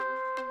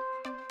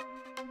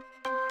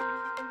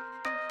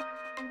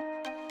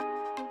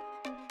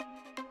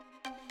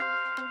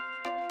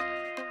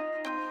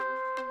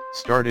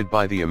Started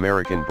by the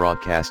American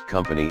Broadcast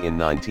Company in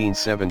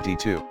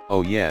 1972,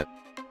 oh yeah,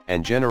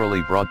 and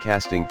generally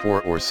broadcasting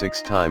 4 or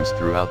 6 times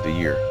throughout the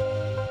year.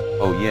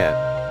 Oh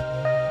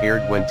yeah,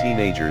 aired when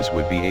teenagers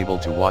would be able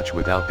to watch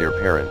without their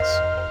parents.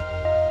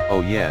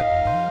 Oh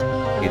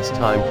yeah, it's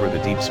time for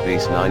the Deep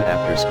Space Nine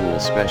After School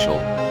Special,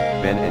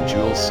 Ben and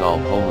Jules Solve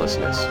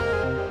Homelessness.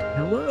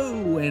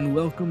 Hello and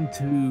welcome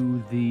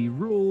to the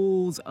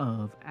Rules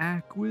of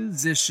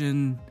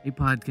Acquisition, a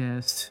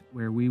podcast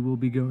where we will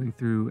be going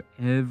through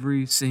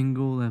every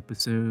single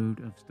episode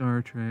of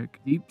Star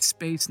Trek Deep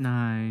Space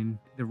Nine,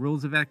 the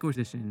Rules of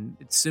Acquisition.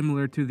 It's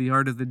similar to the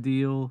Art of the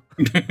Deal,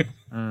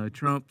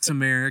 Trump's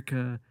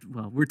America.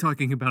 Well, we're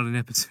talking about an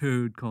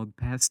episode called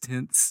Past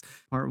Tense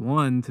Part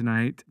 1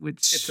 tonight,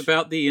 which... It's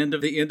about the end of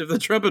the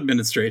Trump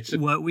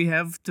administration. What we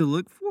have to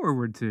look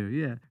forward to,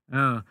 yeah.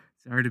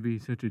 Sorry to be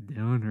such a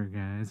downer,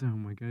 guys. Oh,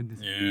 my goodness.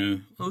 Yeah.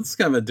 Well, it's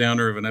kind of a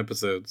downer of an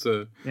episode,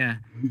 so... Yeah.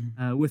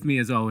 With me,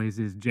 as always,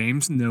 is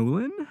James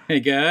Nolan. Hey,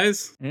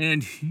 guys.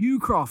 And Hugh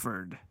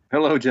Crawford.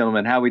 Hello,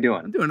 gentlemen. How we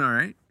doing? I'm doing all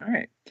right. All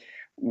right.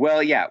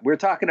 Well, yeah, we're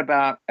talking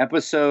about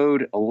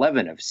episode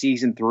 11 of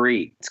season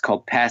 3. It's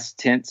called Past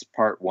Tense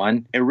Part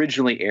 1. It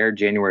originally aired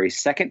January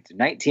 2nd,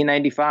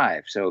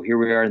 1995. So here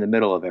we are in the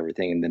middle of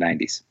everything in the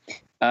 90s.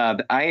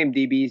 The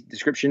IMDb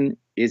description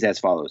is as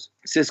follows.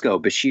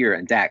 Sisko, Bashir,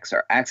 and Dax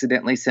are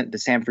accidentally sent to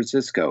San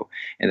Francisco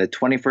in the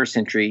 21st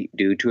century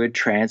due to a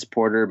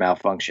transporter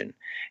malfunction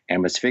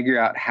and must figure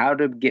out how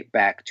to get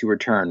back to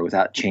return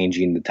without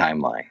changing the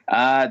timeline.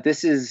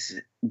 This is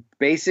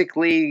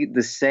basically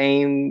the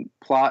same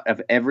plot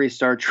of every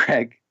Star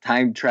Trek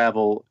time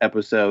travel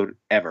episode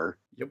ever.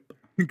 Yep.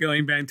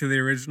 Going back to the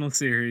original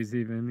series,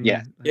 even.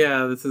 Yeah.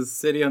 Yeah, this is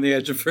City on the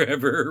Edge of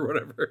Forever or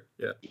whatever.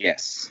 Yeah.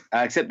 Yes.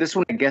 Except this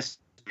one, I guess,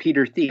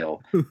 Peter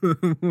Thiel.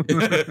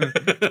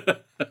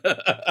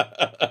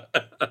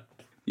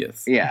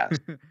 Yes. Yeah.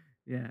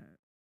 Yeah.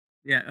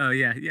 Yeah. Oh,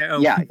 yeah. Yeah. Oh,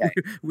 Yeah.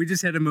 We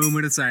just had a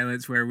moment of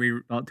silence where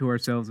we thought to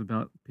ourselves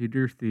about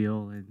Peter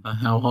Thiel and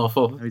How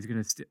awful. how he's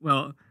going to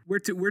well, we're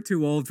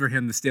too old for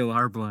him to steal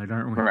our blood,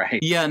 aren't we? Right.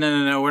 Yeah,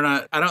 no, we're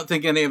not. I don't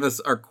think any of us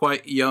are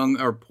quite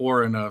young or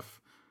poor enough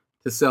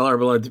to sell our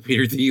blood to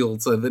Peter Thiel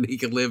so that he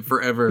can live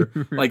forever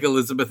like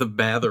Elizabeth of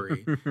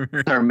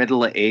Bathory. Our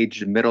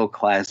middle-aged,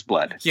 middle-class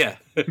blood. Yeah.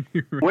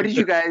 What did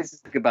you guys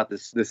think about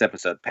this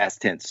episode,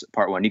 Past Tense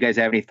Part 1? You guys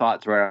have any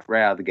thoughts right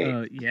out of the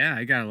gate? Yeah,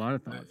 I got a lot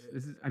of thoughts.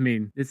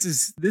 This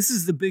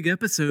is the big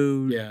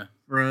episode. Yeah.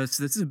 For us,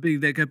 this is a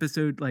big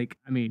episode.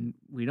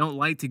 We don't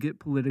like to get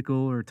political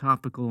or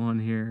topical on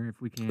here if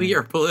we can. We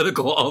are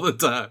political all the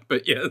time,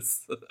 but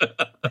yes.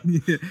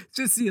 Yeah,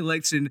 just the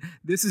election.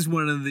 This is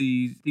one of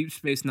the Deep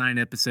Space Nine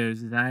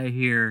episodes that I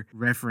hear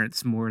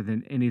reference more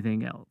than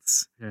anything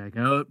else. They're like,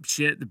 oh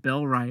shit, the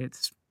Bell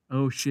riots.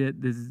 Oh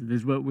shit, this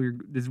is what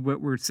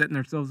we're setting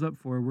ourselves up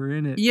for. We're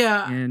in it.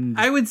 Yeah, and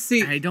I would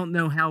see. I don't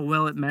know how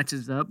well it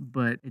matches up,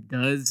 but it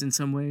does in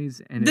some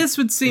ways. And this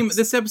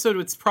episode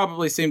would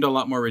probably seemed a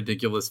lot more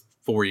ridiculous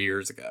 4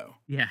 years ago.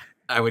 Yeah,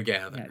 I would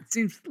gather. Yeah, it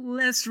seems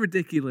less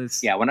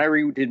ridiculous. Yeah, when I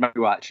did my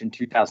rewatch in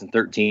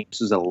 2013, this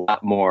was a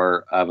lot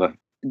more of a.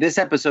 This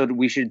episode,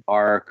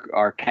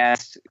 our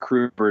cast,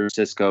 crew for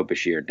Sisko,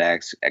 Bashir,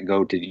 Dax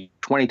go to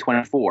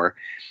 2024.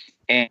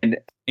 And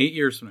 8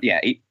 years from now. Yeah,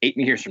 eight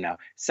years from now.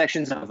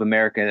 Sections of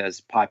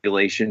America's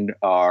population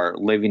are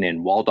living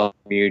in walled-off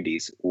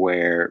communities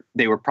where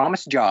they were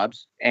promised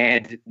jobs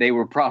and they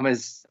were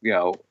promised,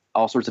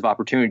 all sorts of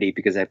opportunity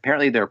because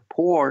apparently they're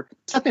poor.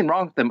 There's nothing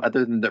wrong with them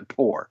other than they're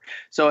poor.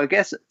 So I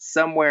guess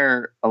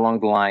somewhere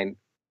along the line,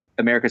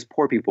 America's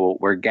poor people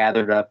were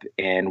gathered up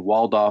in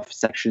walled-off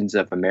sections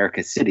of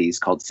America's cities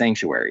called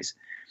sanctuaries.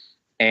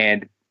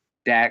 And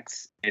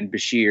Dax and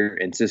Bashir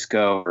and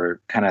Sisko are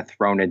kind of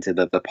thrown into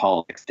the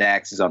politics.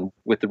 Dax is on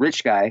with the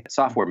rich guy,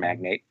 software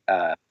magnate.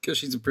 Because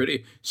she's a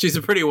pretty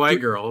white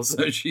girl.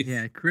 So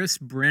yeah, Chris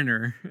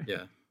Brenner.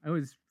 Yeah, I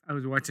was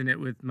watching it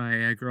with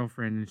my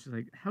girlfriend, and she's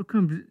like, "How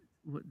come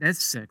that's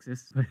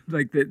sexist?"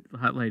 Like that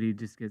hot lady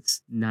just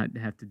gets not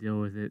have to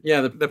deal with it.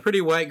 Yeah, the pretty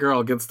white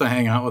girl gets to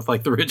hang out with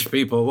like the rich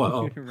people.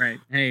 Well, right.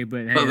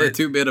 The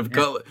two bit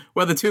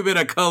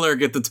of color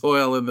get to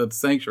toil in the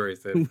sanctuary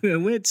city.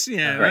 Which,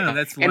 right.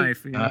 That's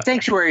life.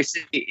 Sanctuary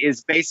city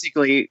is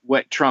basically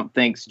what Trump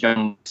thinks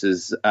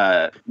Jones's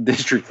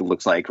district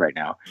looks like right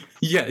now.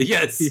 Yeah.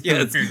 Yes.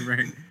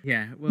 Right.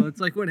 Yeah. Well,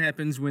 it's like what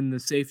happens when the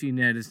safety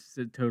net is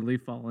totally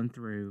fallen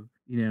through.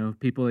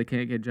 People that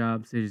can't get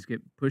jobs, they just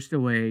get pushed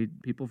away.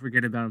 People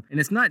forget about them. And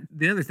it's not,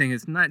 the other thing,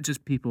 it's not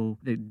just people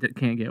that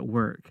can't get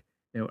work,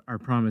 that are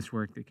promised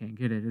work that can't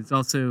get it. It's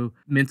also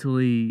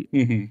mentally,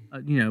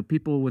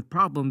 people with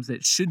problems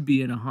that should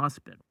be in a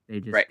hospital. They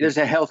just right. There's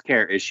a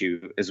healthcare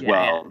issue as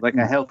well, like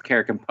a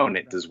healthcare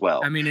component as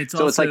well. I mean, it's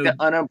like the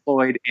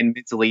unemployed and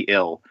mentally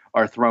ill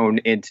are thrown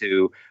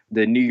into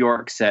the New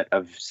York set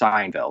of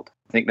Seinfeld.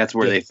 I think that's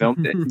where they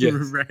filmed it.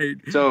 Yes. Right.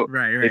 So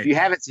right. If you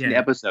haven't seen the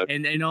episode,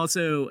 and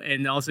also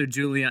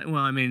Giuliani.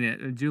 Well, I mean,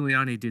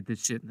 Giuliani did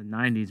this shit in the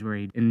 '90s, where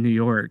in New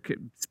York.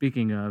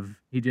 Speaking of,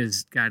 he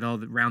just got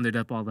rounded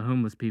up all the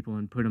homeless people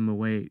and put them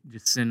away,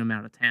 just sent them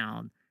out of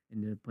town.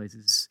 into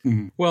places,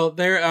 Well,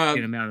 there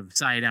get them out of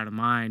sight, out of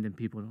mind, and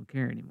people don't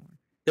care anymore.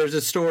 there's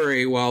a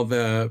story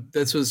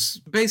this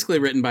was basically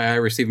written by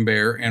Ira Stephen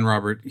Bear and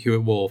Robert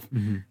Hewitt Wolf.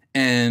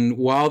 And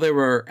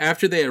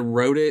after they had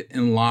wrote it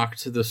and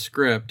locked the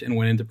script and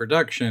went into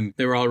production,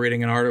 they were all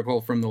reading an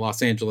article from the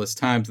Los Angeles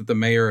Times that the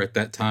mayor at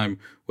that time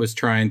was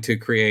trying to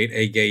create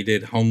a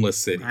gated homeless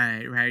city.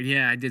 Right.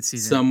 Yeah, I did see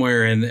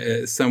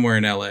that. Somewhere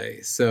in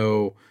LA.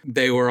 So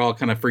they were all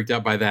kind of freaked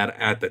out by that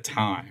at the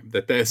time,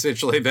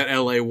 that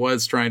LA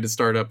was trying to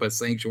start up a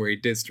sanctuary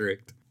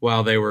district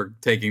while they were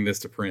taking this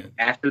to print.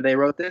 After they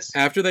wrote this?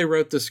 After they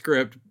wrote the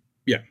script,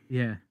 yeah.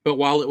 Yeah. But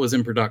while it was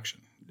in production.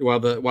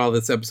 While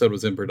this episode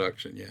was in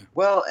production, yeah.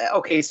 Well,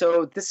 okay,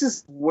 so this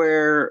is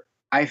where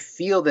I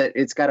feel that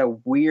it's got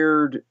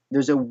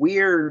there's a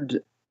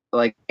weird,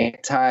 like,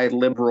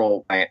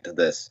 anti-liberal slant to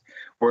this,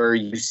 where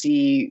you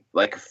see,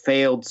 like,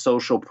 failed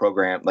social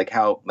program, like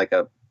how, like,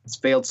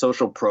 failed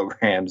social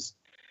programs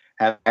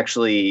have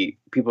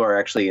people are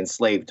actually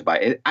enslaved by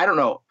it. I don't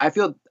know. I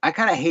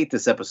kind of hate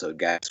this episode,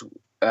 guys.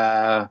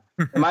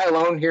 Am I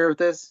alone here with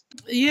this?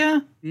 Yeah.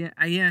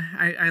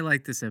 I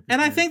like this episode.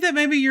 And I think that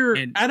maybe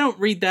I don't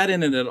read that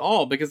in it at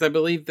all, because I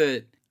believe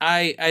that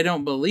I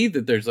don't believe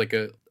that there's like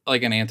an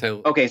anti.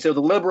 Okay, so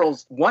the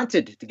liberals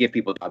wanted to give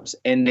people jobs,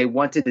 and they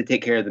wanted to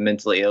take care of the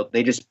mentally ill.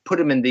 They just put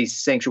them in these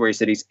sanctuary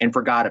cities and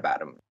forgot about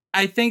them.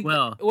 I think.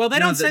 Well, they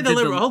don't say the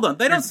liberal. Hold on,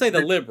 they don't say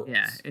the liberals.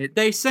 Yeah,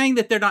 they're saying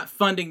that they're not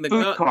funding the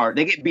food card.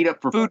 They get beat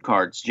up for food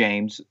cards,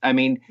 James. I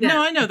mean,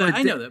 no, I know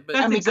that. But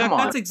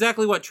that's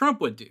exactly what Trump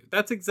would do.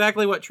 That's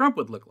exactly what Trump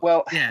would look like.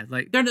 Well, yeah,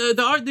 like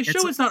the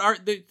show is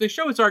not. The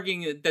show is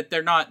arguing that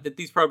that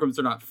these programs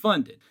are not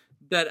funded.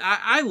 That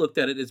I looked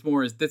at it as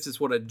more as this is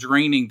what a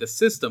draining the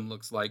system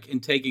looks like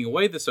and taking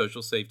away the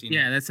social safety net.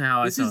 Yeah, that's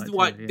how I saw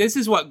it. This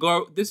is what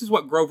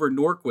Grover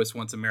Norquist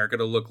wants America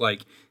to look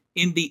like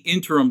in the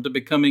interim to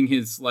becoming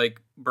his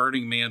like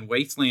Burning Man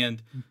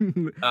wasteland.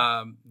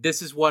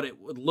 This is what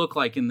it would look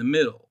like in the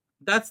middle.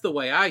 That's the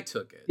way I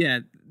took it.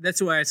 Yeah, that's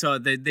the way I saw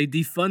it. They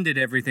defunded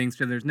everything,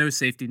 so there's no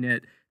safety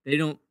net.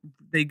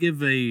 They give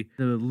the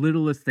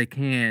littlest they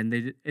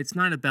can. It's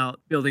not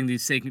about building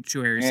these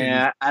sanctuary cities.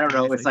 Yeah, I don't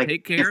know. It's like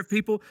take care of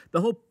people. The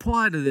whole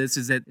plot of this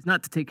is that it's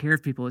not to take care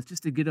of people. It's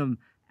just to get them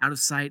out of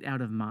sight, out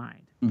of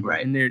mind.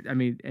 Right. And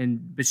and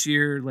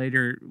Bashir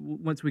later,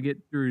 once we get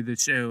through the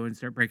show and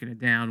start breaking it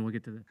down, we'll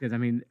get to because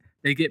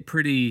they get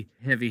pretty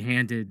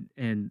heavy-handed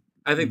and.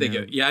 I think I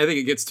think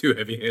it gets too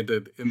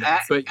heavy-handed.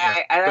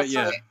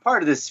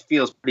 Part of this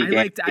feels pretty.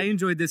 I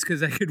enjoyed this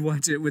because I could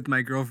watch it with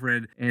my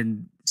girlfriend,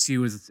 and she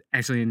was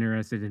actually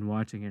interested in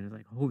watching it. It's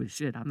like, holy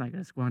shit, I'm not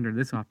going to squander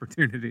this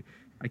opportunity.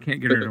 I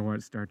can't get her to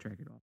watch Star Trek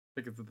at all.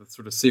 I think it's the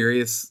sort of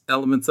serious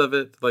elements of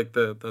it, like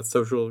the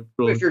social.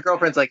 If your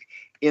girlfriend's like,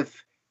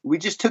 if we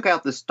just took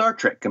out the Star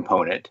Trek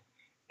component.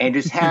 And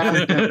just have,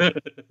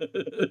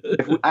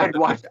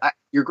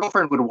 your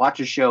girlfriend would watch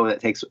a show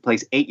that takes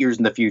place 8 years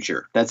in the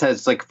future. That's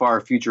as like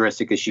far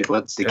futuristic as she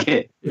wants to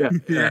get. Yeah.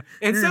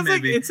 It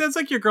sounds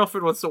like your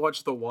girlfriend wants to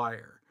watch The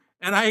Wire,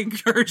 and I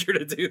encourage her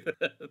to do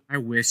that. I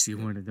wish she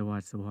wanted to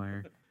watch The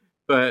Wire,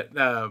 but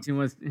she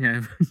wants.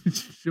 Yeah,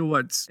 she'll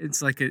watch.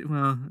 It's like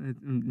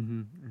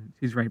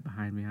she's right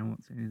behind me. I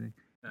won't say anything.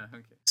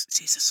 Okay.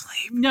 She's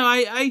asleep. No,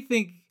 I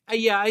think.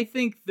 I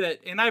think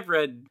that, and I've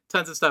read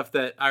tons of stuff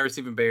that Ira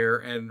Stephen Bear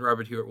and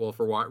Robert Hewitt Wolf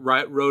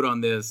wrote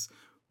on this,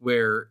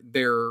 where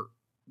their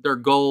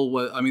goal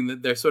was,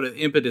 their sort of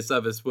impetus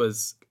of this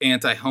was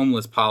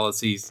anti-homeless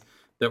policies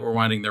that were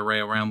winding their way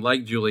around,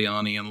 like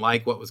Giuliani and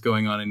like what was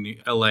going on in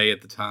LA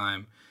at the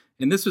time.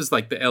 And this was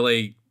like the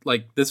LA,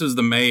 like this was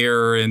the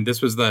mayor, and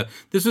this was the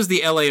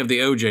LA of the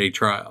OJ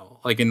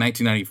trial, like in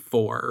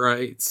 1994,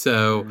 right?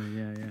 So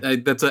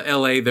that's a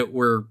LA that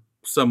we're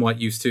somewhat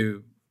used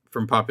to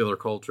from popular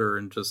culture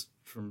and just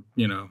from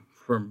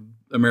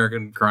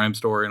American Crime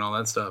Story and all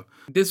that stuff.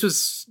 This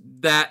was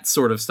that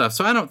sort of stuff.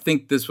 So I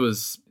think this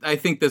was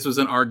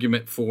an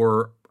argument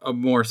for a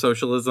more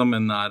socialism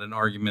and not an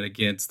argument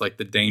against like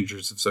the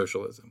dangers of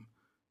socialism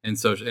and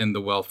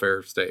the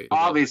welfare state.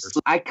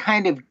 Obviously, I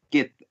kind of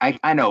get,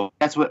 I know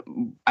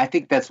I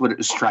think that's what it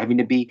was striving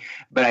to be,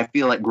 but I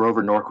feel like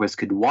Grover Norquist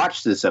could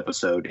watch this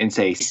episode and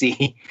say,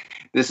 see,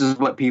 this is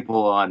what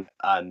people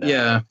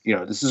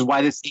this is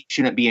why this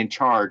shouldn't be in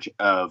charge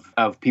of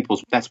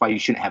people's, that's why you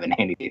shouldn't have a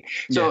nanny state.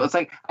 So it's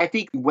like, I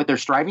think what they're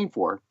striving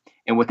for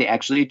and what they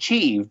actually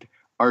achieved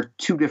are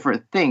two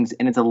different things.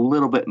 And it's a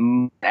little bit,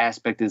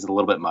 aspect is a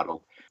little bit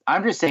muddled.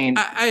 I'm just saying.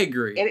 I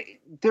agree. And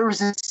there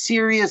was a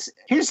serious.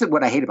 Here's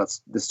what I hate about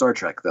the Star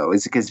Trek, though,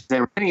 is because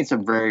they're running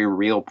some very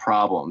real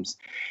problems,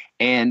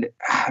 and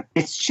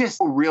it's just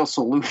real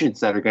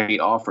solutions that are going to be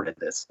offered at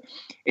this.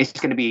 It's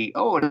going to be,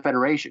 a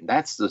federation.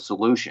 That's the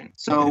solution.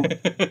 So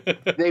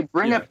they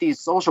bring up these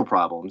social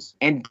problems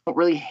and don't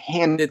really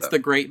handle. It's the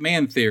great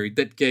man theory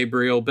that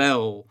Gabriel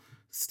Bell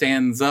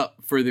stands up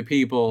for the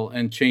people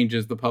and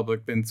changes the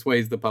public, then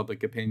sways the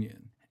public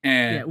opinion.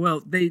 And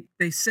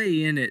they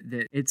say in it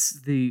that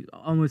it's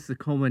almost the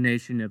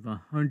culmination of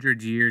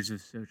 100 years of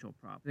social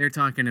problems. They're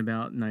talking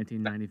about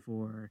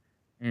 1994,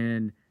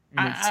 and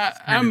And it's kind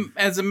of- I'm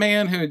as a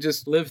man who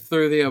just lived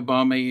through the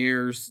Obama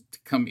years to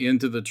come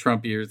into the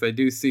Trump years, I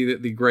do see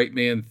that the great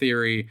man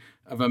theory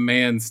of a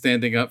man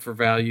standing up for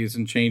values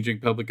and changing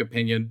public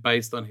opinion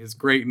based on his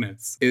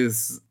greatness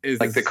is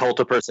Like the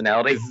cult of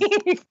personality.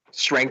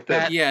 Strength.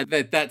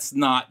 That's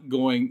not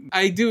going.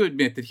 I do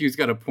admit that Hugh's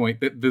got a point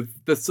that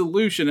the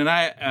solution,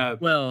 and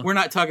we're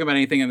not talking about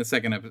anything in the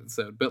second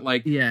episode, but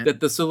that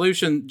the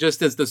solution,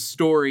 just as the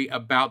story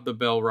about the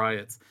Bell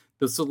riots,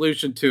 the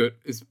solution to it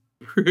is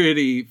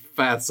pretty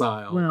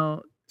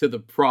facile to the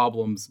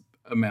problems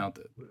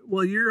amounted.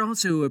 Well, you're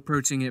also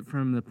approaching it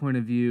from the point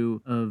of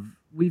view of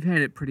we've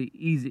had it pretty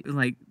easy.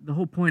 Like, the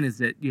whole point is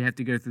that you have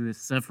to go through this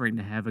suffering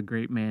to have a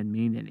great man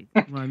mean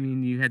anything. Well, I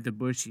mean, you had the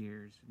Bush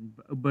years,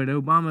 but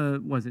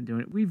Obama wasn't doing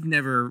it. We've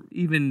never,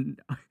 even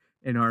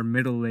in our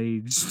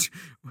middle-aged,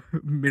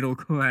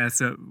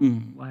 middle-class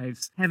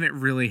lives, haven't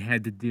really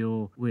had to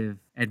deal with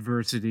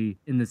adversity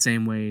in the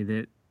same way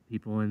that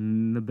people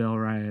in the Bell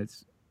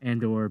riots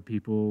and or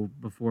people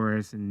before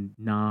us in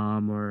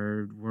Nam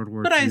or World War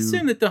II. But I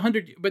assume that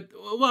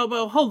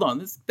well, hold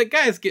on. The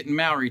guy's getting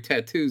Maori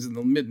tattoos in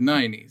the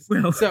mid-90s.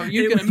 Well, so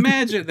you can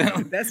imagine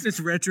that. That's just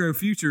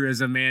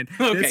retrofuturism, man.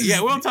 Okay,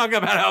 we'll talk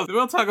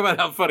about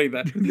how funny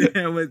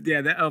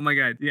that. Oh my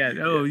God, yeah.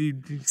 Oh,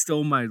 you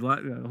stole my. So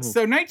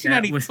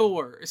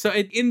 1994. So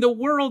in the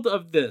world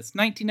of this,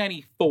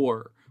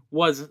 1994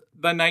 was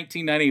the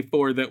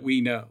 1994 that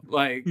we know.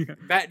 Like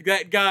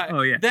that guy.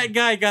 Oh yeah. That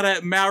guy got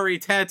a Maori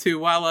tattoo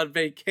while on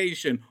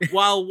vacation,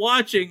 while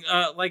watching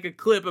like a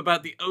clip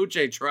about the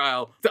OJ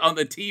trial on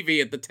the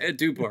TV at the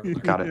tattoo parlor.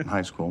 Got it in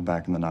high school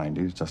back in the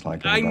 90s, just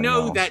like everybody I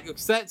know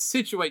else. that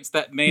situates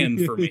that man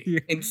for me.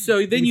 And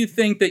so then you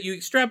think that you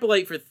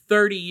extrapolate for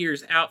 30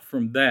 years out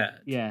from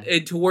that,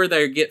 and to where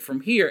they get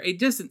from here. It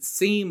doesn't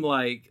seem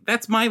like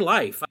that's my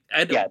life.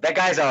 That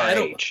guy's our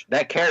age.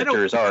 That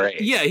character is our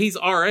age. Yeah, he's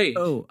our age.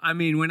 Oh, I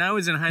mean, when I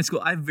was in high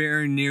school, I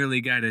very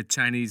nearly got a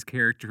Chinese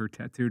character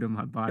tattooed on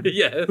my body.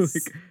 Yes.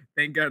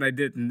 Thank God I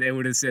didn't. They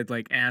would have said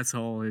like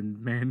asshole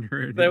in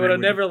Mandarin. They would have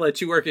never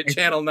let you work at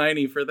Channel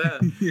 90 for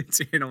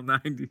that. Channel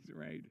 90,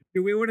 right.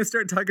 Do we want to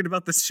start talking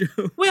about the show?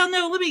 Well,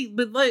 no,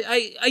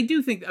 I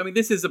do think, I mean,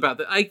 this is about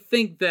that. I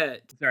think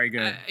that. Sorry, go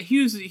ahead.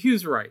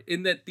 Hugh's right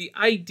in that the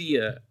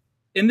idea.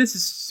 And this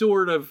is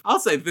sort of, I'll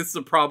say this is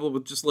a problem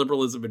with just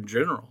liberalism in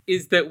general,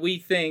 is that we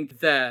think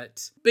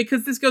that,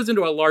 because this goes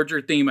into a larger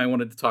theme I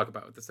wanted to talk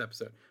about with this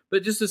episode,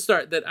 but just to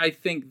start, that I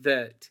think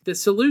that the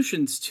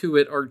solutions to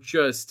it are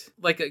just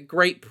like a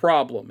great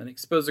problem and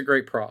expose a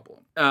great problem.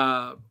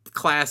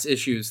 Class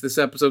issues. This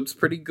episode's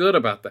pretty good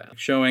about that,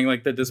 showing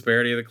like the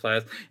disparity of the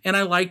class. And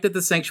I like that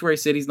the sanctuary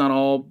city's not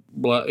all,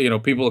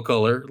 people of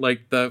color,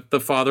 like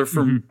the father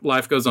from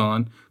Life Goes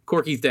On.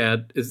 Corky's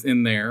dad is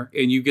in there,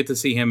 and you get to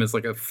see him as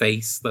like a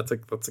face. That's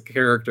a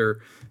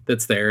character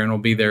that's there, and will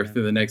be there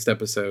through the next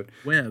episode.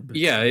 Webb.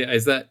 Yeah,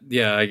 is that?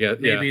 Yeah, I guess.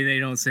 Maybe they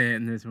don't say it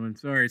in this one.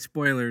 Sorry,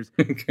 spoilers.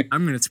 Okay.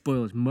 I'm gonna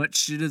spoil as much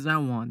shit as I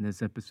want in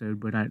this episode,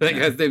 but that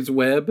guy's name's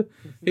Webb.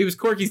 He was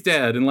Corky's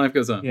dad, and Life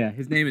Goes On. Yeah,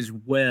 his name is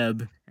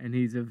Webb, and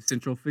he's a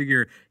central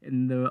figure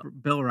in the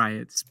Bell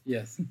riots.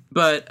 Yes,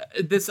 but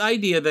this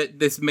idea that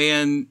this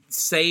man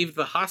saved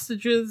the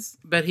hostages,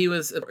 but he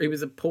was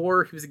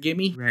a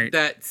gimme, right?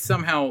 That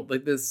somehow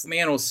like this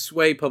man will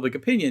sway public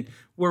opinion,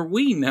 where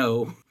we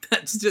know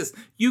that's just,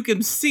 you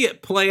can see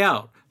it play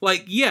out.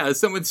 Like, yeah,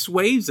 someone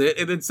sways it,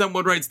 and then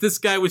someone writes, "This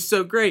guy was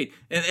so great,"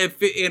 and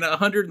if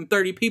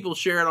 130 people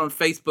share it on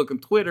Facebook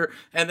and Twitter,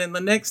 and then the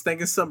next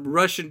thing is some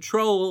Russian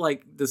troll,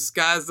 like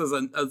disguised as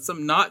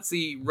some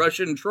Nazi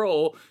Russian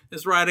troll,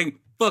 is writing,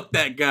 "Fuck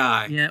that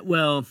guy." Yeah,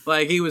 well,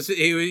 like he was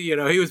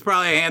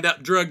probably a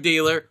hand-up drug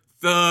dealer.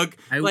 Thug,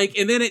 and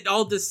then it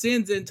all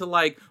descends into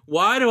like,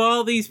 why do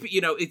all these,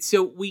 it's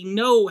so we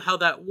know how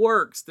that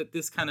works, that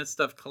this kind of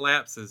stuff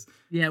collapses.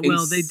 Yeah,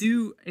 well, they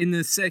do in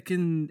the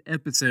second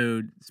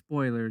episode,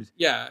 spoilers.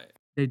 Yeah.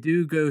 They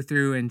do go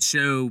through and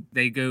show,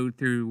 they go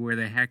through where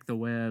they hack the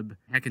web,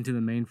 hack into the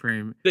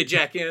mainframe. They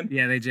jack in?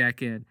 Yeah, they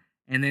jack in.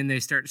 And then they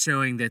start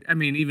showing that, I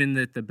mean, even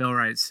that the Bell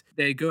riots,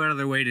 they go out of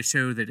their way to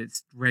show that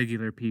it's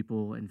regular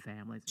people and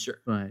families. Sure.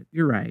 But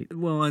you're right.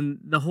 Well, and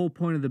the whole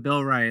point of the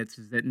Bell riots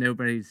is that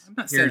nobody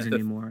cares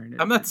anymore.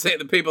 I'm not saying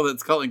the people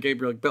that's calling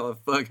Gabriel Bell a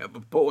thug have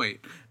a point.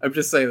 I'm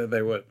just saying that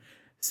they would.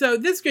 So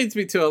this brings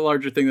me to a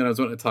larger thing that I was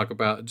wanting to talk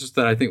about, just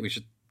that I think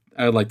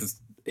I would like to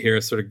hear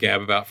us sort of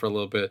gab about for a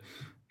little bit,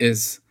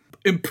 is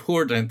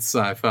important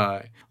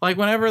sci-fi. Like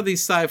whenever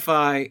these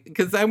sci-fi,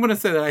 because I want to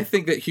say that I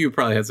think that Hugh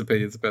probably has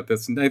opinions about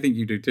this, and I think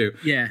you do too.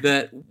 Yeah.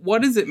 That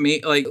what does it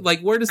mean? Like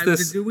where does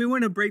this? Do we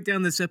want to break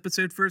down this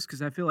episode first?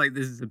 Because I feel like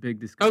this is a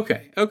big discussion.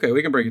 Okay,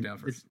 we can break it down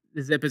first.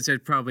 This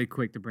episode's probably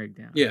quick to break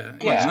down. Yeah.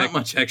 Not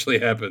much actually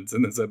happens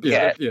in this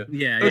episode.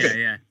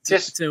 Yeah.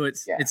 So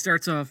it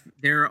starts off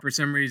there. For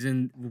some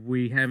reason,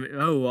 we have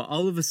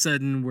all of a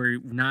sudden we're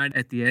not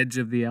at the edge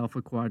of the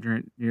Alpha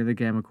Quadrant near the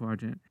Gamma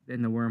Quadrant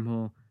in the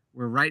wormhole.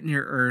 We're right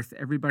near Earth.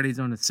 Everybody's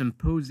on a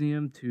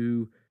symposium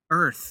to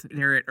Earth.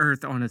 They're at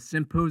Earth on a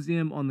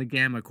symposium on the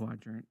Gamma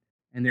Quadrant.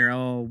 and they're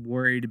all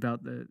worried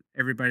about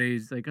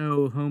everybody's like,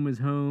 oh, home is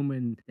home,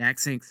 and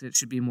Dax thinks it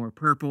should be more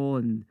purple,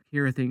 and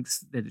Kira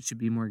thinks that it should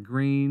be more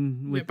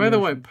green. Yeah, by the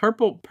way,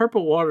 purple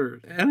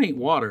water, that ain't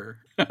water.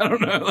 I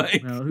don't know.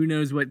 Like, well, who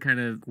knows what kind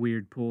of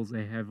weird pools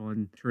they have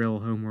on Trill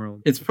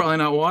Homeworld. It's probably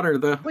not water,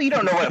 though. Well, you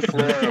don't know what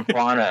flora and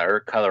fauna are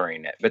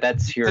coloring it, but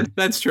that's your...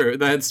 That's true.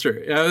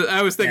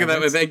 I was thinking that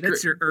with...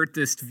 That's your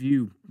Earthist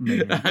view,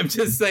 man. I'm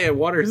just saying,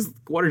 water's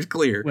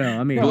clear. Well,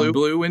 I mean...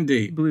 Blue and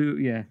deep. Blue,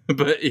 yeah.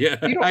 But, yeah,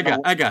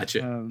 I got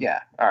you. Yeah,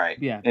 all right.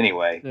 Yeah.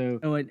 Anyway. So,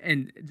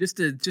 and just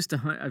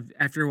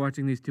after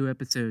watching these 2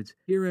 episodes,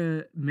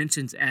 Kira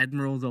mentions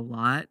admirals a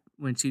lot.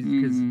 When she's,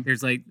 because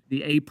there's like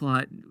the A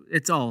plot,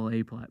 it's all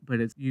A plot,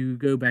 but it's, you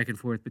go back and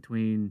forth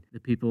between the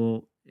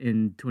people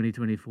in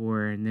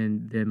 2024 and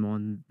then them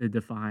on the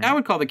Defiant. I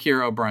would call the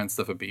Kira O'Brien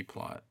stuff a B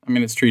plot. I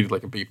mean, it's treated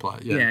like a B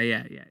plot.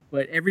 Yeah.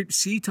 But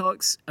she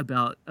talks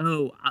about,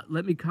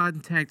 let me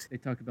contact. They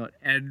talk about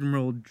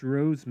Admiral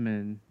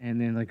Drosman,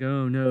 and then like,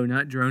 oh no,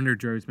 not Droner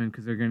Drosman,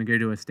 because they're gonna go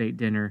to a state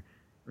dinner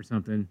or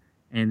something.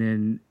 And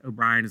then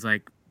O'Brien is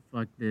like,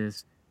 fuck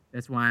this.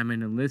 That's why I'm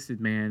an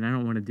enlisted man. I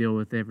don't want to deal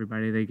with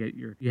everybody.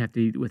 You have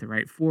to eat with the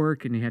right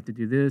fork, and you have to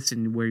do this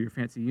and wear your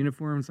fancy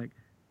uniforms. Like,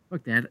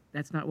 fuck that.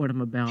 That's not what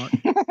I'm about.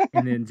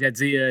 And then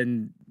Jadzia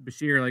and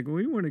Bashir are like, well,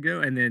 we want to go.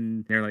 And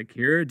then they're like,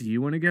 Kira, do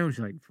you want to go? And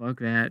she's like, fuck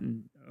that.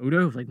 And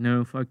Odo was like,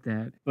 no, fuck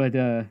that. But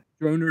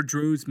Droner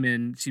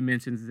Drosman, she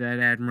mentions that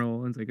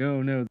admiral, and it's like,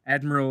 oh no,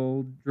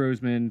 Admiral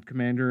Drosman,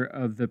 commander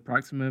of the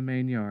Proxima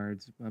main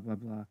yards, blah blah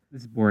blah.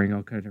 This is boring.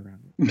 I'll cut it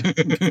around.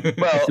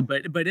 Well,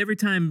 but every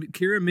time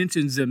Kira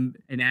mentions an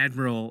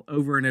admiral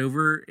over and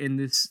over in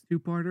this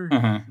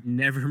 2-parter,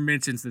 never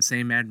mentions the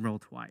same admiral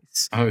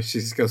twice. Oh, she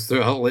just goes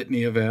through a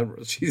litany of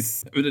admirals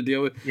she's having to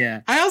deal with.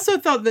 Yeah. I also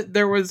thought that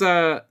there was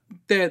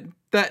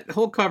that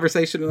whole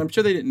conversation, and I'm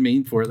sure they didn't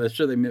mean for it. I'm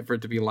sure they meant for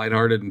it to be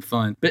lighthearted and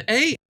fun. But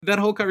that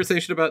whole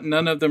conversation about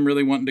none of them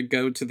really wanting to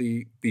go to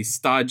the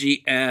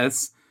stodgy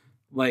ass,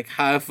 like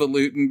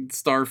highfalutin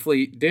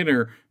Starfleet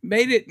dinner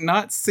made it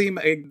not seem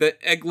the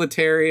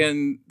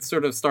egalitarian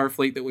sort of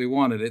Starfleet that we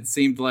wanted. It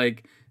seemed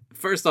like,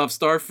 first off,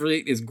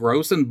 Starfleet is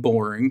gross and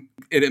boring,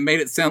 and it made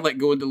it sound like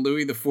going to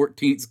Louis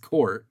XIV's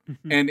court.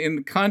 And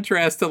in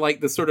contrast to like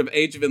the sort of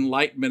Age of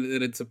Enlightenment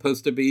that it's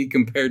supposed to be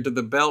compared to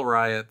the Bell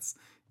Riots,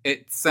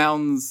 it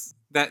sounds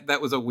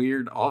that was a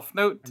weird off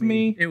note to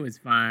me. It was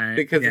fine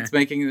because it's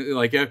making it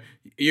like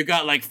you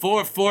got like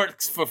 4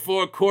 forks for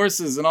 4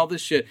 courses and all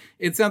this shit.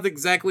 It sounds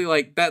exactly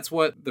like that's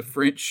what the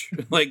French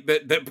like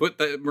that put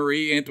the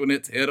Marie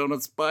Antoinette's head on a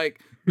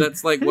spike.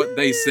 That's like what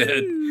they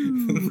said.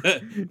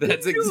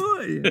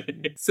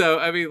 So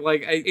I mean,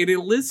 like it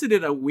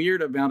elicited a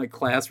weird amount of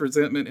class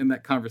resentment in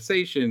that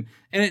conversation,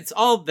 and it's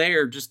all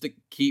there just to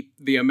keep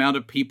the amount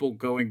of people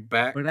going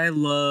back. But I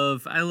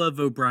love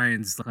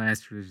O'Brien's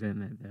class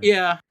resentment, though.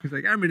 Yeah, he's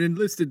like, I'm an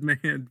enlisted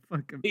man.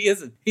 Fuck him.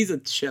 He's a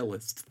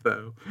cellist,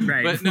 though.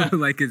 Right. But no.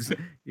 Like his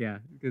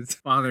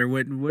father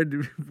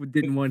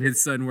didn't want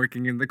his son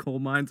working in the coal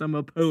mines. I'm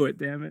a poet,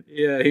 damn it.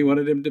 Yeah, he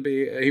wanted him to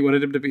be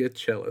a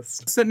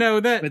cellist. So no,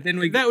 that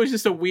was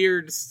just a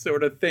weird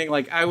sort of thing.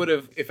 Like I would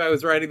have, if I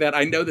was writing that,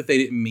 I know that they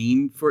didn't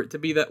mean for it to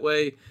be that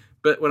way.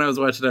 But when I was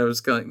watching it, I was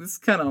going, this is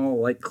kind of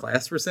all like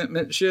class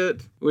resentment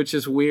shit, which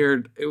is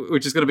weird,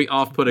 which is going to be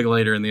off-putting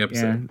later in the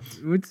episode.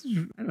 Yeah, which,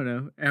 I don't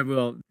know.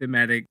 Well,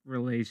 thematic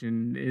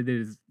relation, it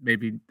is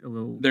maybe a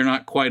little... They're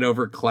not quite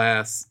over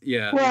class.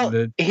 Yeah.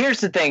 Well, here's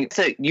the thing.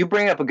 So you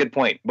bring up a good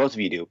point. Both of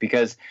you do,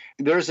 because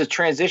there's a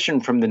transition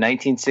from the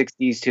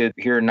 1960s to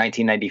here in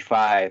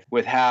 1995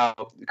 with how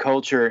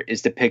culture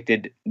is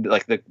depicted,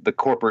 like the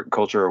corporate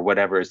culture or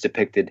whatever is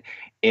depicted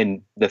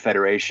in the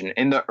Federation.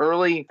 In the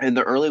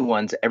early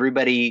ones,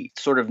 everybody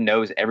sort of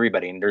knows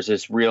everybody, and there's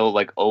this real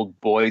like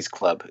old boys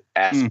club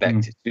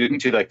aspect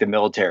to like the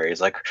military. It's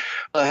like,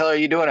 what the hell are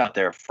you doing out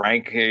there,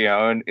 Frank?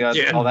 And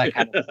all that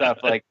kind of stuff.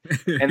 Like,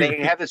 and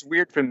they have this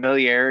weird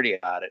familiarity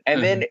about it.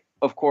 And then,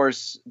 of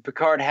course,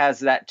 Picard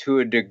has that to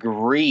a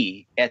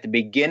degree at the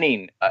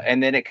beginning,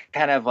 and then it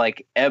kind of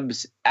like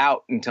ebbs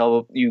out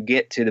until you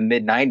get to the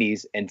mid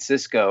 90s and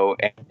Cisco,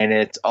 and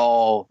it's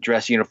all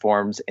dress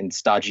uniforms and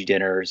stodgy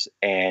dinners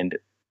and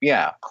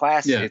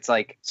class. Yeah. It's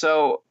like,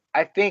 so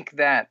I think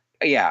that,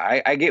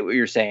 I get what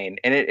you're saying,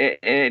 and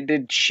it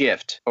did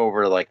shift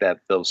over like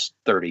those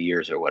 30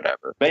 years or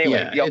whatever. But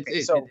anyway,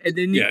 he's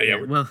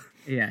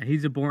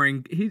a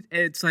boring.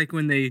 It's like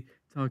when they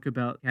talk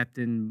about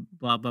Captain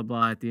blah blah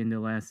blah at the end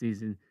of last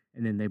season,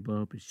 and then they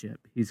blow up his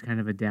ship. He's kind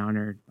of a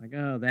downer. Like,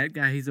 oh, that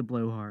guy, he's a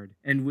blowhard.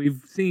 And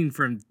we've seen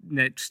from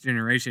Next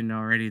Generation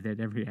already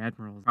that every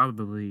admiral is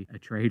probably a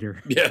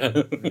traitor.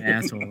 Yeah. An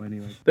asshole,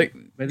 anyway.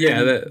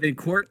 Then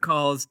Quark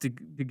calls to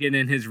get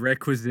in his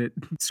requisite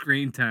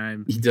screen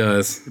time. He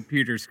does.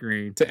 Computer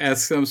screen. To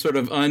ask some sort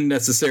of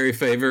unnecessary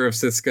favor of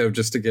Cisco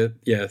just to get,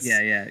 yes.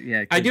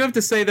 Yeah. I do have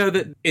to say, though,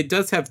 that it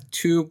does have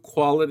 2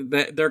 quality,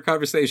 that their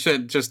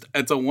conversation,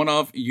 it's a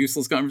one-off,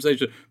 useless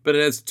conversation, but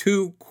it has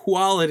 2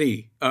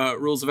 quality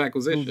rules of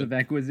acquisition. Rules of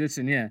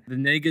acquisition, yeah. The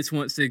Negus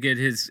wants to get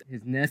his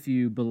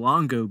nephew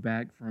Belongo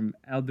back from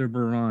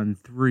Aldebaran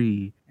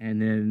 3.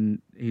 And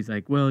then he's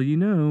like, well,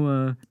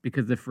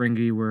 because the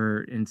Ferengi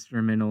were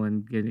instrumental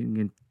in getting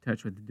in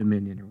touch with the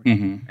Dominion or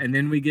whatever. Mm-hmm. And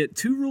then we get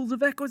 2 rules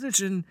of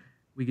acquisition.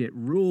 We get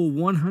Rule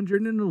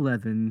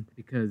 111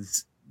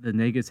 because the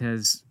Negus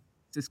has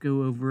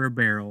Sisko over a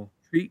barrel.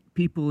 Treat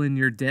people in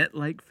your debt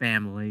like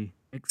family.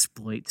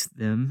 Exploits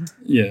them.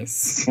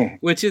 Yes.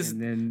 which is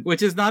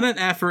not an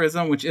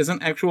aphorism, which is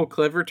an actual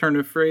clever turn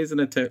of phrase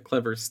and a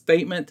clever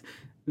statement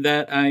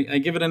that I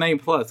give it an A+,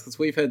 because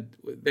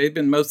they've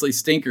been mostly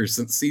stinkers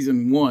since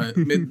season 1,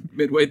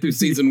 midway through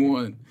season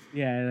 1.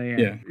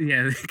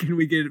 Yeah.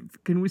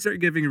 Can we start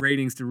giving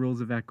ratings to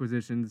rules of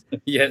acquisitions?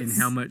 Yes. And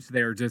how much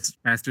they're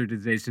just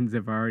bastardizations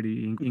of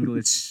already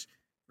English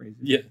phrases?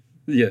 Yeah.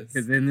 Yes.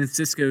 Because then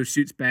Sisko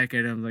shoots back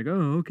at him like,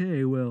 oh,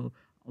 okay, well,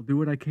 I'll do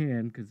what I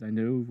can because I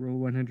know Rule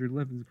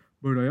 111,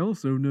 but I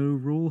also know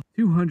Rule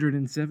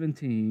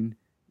 217,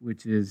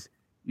 which is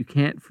you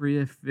can't free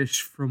a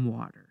fish from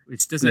water,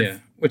 which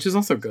doesn't. Which is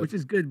also good. Which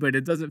is good, but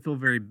it doesn't feel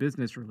very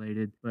business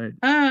related. But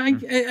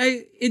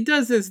it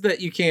does is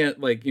that you can't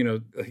like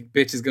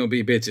bitch is gonna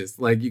be bitches.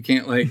 Like you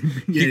can't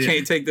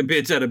can't take the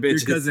bitch out of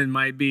bitches. Your cousin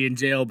might be in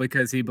jail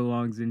because he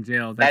belongs in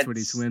jail. That's what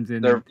he swims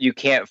in. You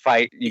can't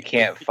fight. You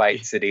can't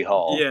fight City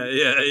Hall.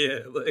 Yeah.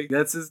 Like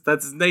that's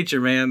his nature,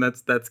 man.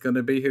 That's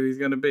gonna be who he's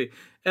gonna be.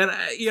 And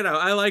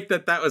I like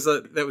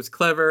that was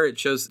clever. It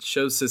shows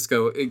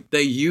Sisko.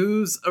 They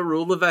use a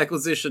rule of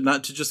acquisition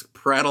not to just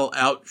prattle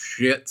out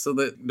shit so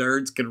that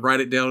nerds can write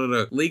it down on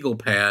a legal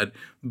pad,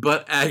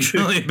 but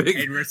actually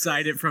and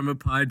recite it from a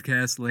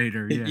podcast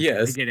later. Yeah,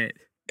 yes, I get it.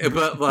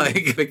 But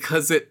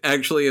because it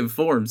actually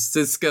informs.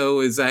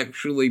 Sisko is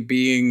actually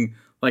being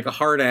like a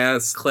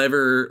hard-ass,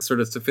 clever, sort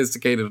of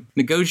sophisticated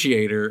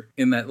negotiator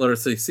in that little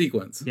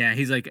sequence. Yeah,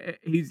 he's like,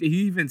 he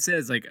even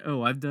says like,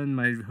 oh, I've done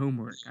my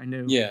homework. I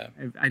know. Yeah.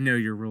 I know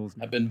your rules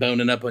now. I've been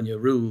boning up on your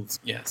rules.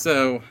 Yeah.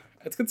 So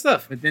that's good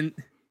stuff. But then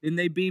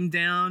they beam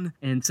down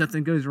and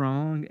something goes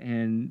wrong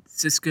and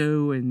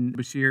Sisko and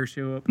Bashir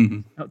show up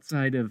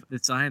outside of the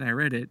sign. I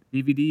read it,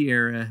 DVD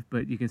era,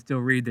 but you can still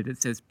read that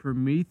it says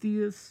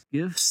Prometheus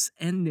Gifts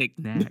and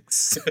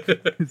Knickknacks.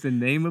 It's the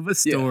name of a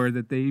store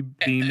that they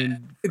beam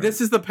in. This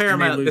is the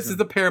Paramount. This is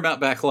the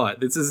Paramount backlot.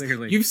 This is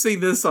you've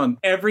seen this on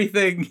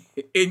everything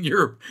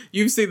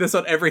you've seen this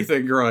on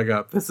everything growing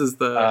up. This is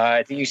the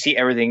I think you see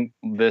everything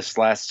this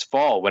last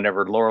fall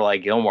whenever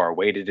Lorelai Gilmore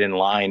waited in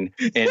line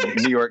in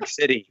New York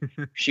City.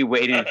 She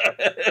waited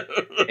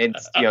in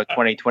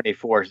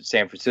 2024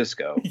 San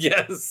Francisco.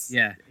 Yes.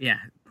 Yeah.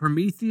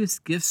 Prometheus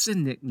Gifts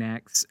and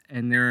Knickknacks,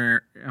 and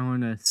they're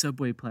on a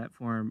subway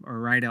platform or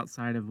right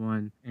outside of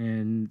one,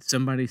 and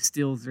somebody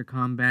steals their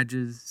comm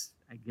badges,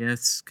 I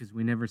guess, because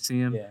we never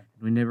see them. Yeah.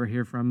 We never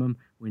hear from them.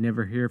 We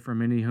never hear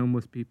from any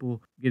homeless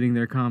people getting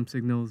their comm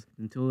signals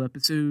until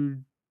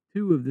episode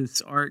 2 of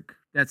this arc.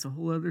 That's a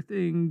whole other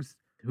thing.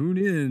 Tune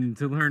in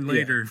to learn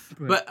later.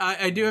 Yeah. But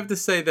I do have to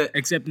say that...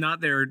 Except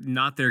not their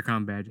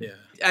comm badges. Yeah.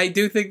 I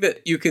do think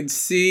that you can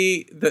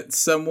see that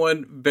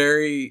someone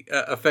very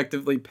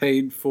effectively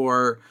paid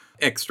for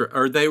extra,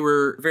 or they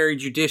were very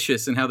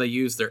judicious in how they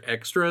use their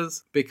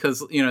extras,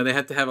 because they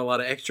have to have a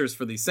lot of extras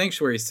for these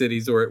sanctuary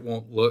cities, or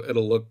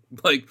it'll look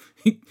like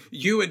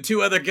you and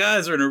 2 other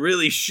guys are in a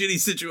really shitty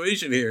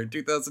situation here in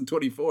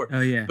 2024.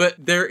 Oh yeah. But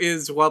there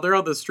is, while they're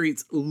on the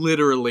streets,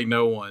 literally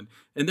no one.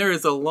 And there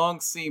is a long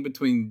scene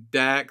between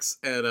Dax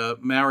and a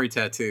Maori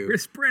tattoo.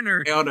 Chris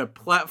Brenner. On a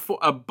platform,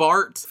 a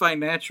BART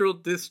Financial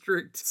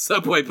District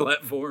subway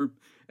platform.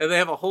 And they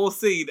have a whole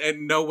scene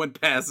and no one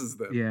passes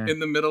them in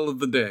the middle of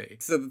the day.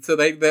 So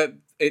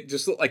it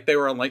just looked like they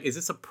were on is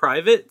this a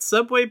private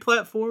subway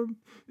platform?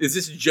 Is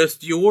this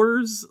just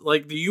yours?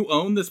 Like, do you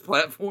own this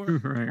platform?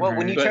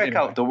 When you check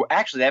out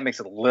actually, that makes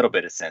a little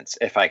bit of sense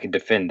if I can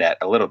defend that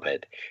a little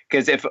bit.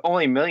 Because if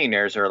only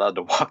millionaires are allowed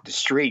to walk the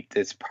street,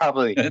 it's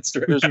probably it's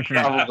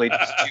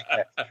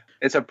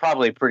a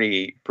probably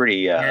pretty.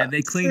 Yeah,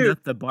 they cleaned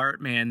up the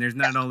BART, man. There's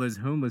not all those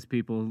homeless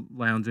people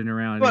lounging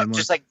around anymore.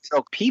 Just like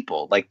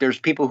people, like there's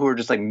people who are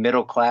just like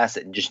middle class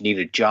and just need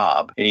a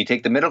job, and you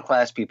take the middle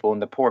class people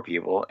and the poor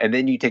people, and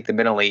then you take the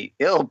mentally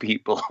ill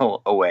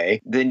people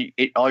away. Then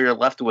all you're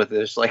left with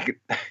is like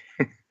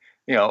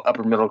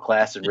upper middle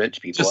class and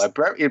rich people.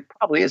 It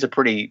probably is a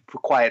pretty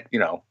quiet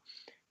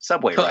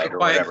subway ride or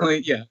whatever.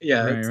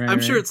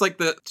 I'm sure it's like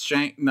the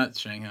not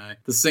Shanghai,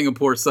 the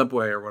Singapore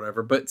subway or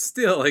whatever, but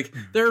still, like,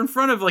 they're in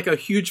front of like a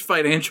huge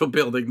financial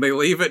building. They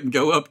leave it and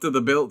go up to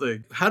the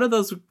building. How do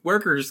those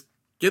workers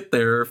get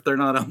there if they're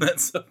not on that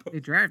subway? They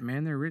drive,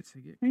 man. They're rich.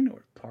 I know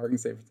where park in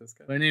San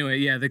Francisco. But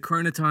anyway, the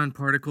chronoton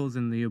particles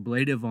and the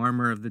ablative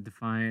armor of the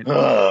Defiant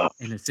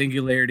and the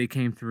singularity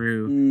came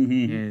through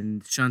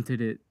and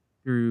shunted it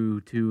through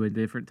to a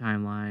different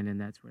timeline,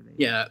 and that's where they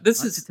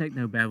this is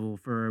technobabble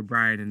for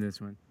O'Brien in this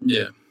one.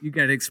 You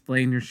got to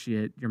explain your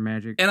shit, your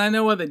magic, and I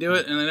know why they do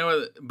it, and I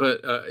know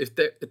but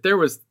if there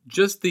was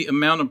just the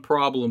amount of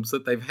problems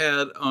that they've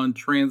had on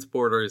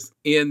transporters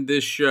in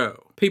this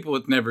show people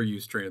would never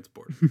use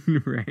transport.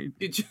 Right.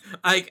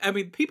 I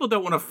mean, people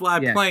don't want to fly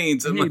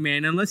planes. Hey,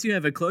 man, unless you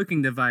have a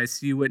cloaking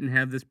device, you wouldn't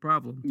have this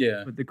problem.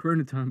 Yeah. But the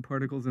chronoton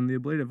particles and the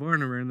ablative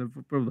aren't around the...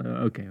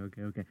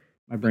 Okay.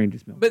 My brain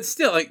just melted. But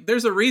still, like,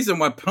 there's a reason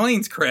why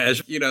planes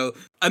crash. You know,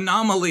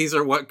 anomalies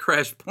are what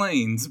crash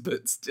planes,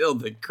 but still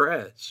they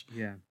crash.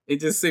 Yeah.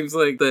 It just seems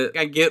like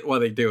I get why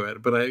they do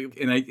it, but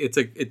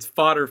it's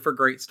fodder for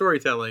great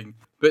storytelling.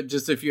 But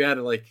just if you had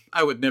it, like,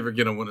 I would never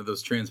get on one of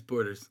those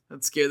transporters.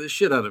 That'd scare the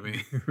shit out of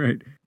me.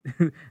 Right.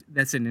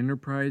 That's an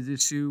Enterprise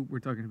issue. We're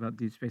talking about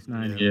Deep Space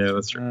Nine. Yeah,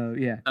 that's right.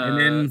 Yeah. And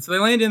then... So they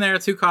land in there,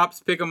 2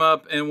 cops pick them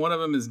up, and one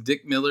of them is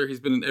Dick Miller. He's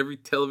been in every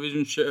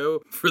television show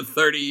for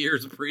 30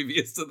 years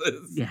previous to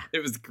this. Yeah.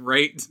 It was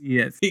great.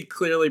 Yes. He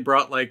clearly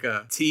brought, like,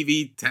 a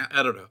TV...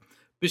 I don't know.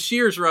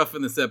 Bashir's rough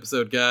in this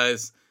episode,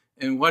 guys.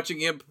 And watching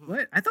him...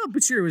 What? I thought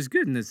Bashir was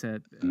good in this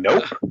set.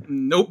 Nope.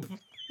 Nope.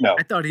 No.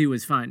 I thought he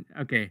was fine.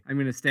 Okay, I'm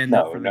going to stand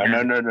up for the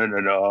guy.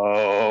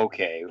 No.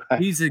 Okay.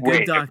 He's a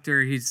good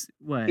doctor. He's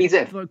what?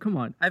 Look, come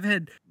on.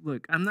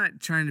 Look, I'm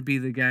not trying to be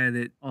the guy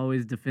that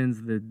always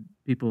defends the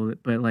people,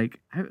 but like,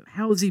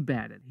 how is he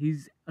bad at?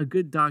 He's a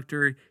good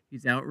doctor.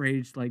 He's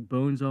outraged like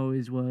Bones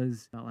always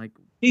was. Like,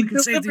 he can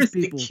save these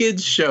people. The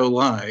kids show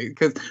line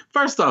because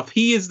first off,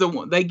 he is the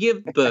one they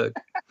give the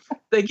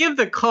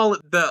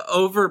the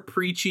over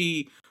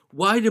preachy.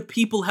 Why do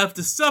people have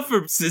to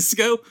suffer,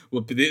 Cisco?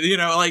 Well, you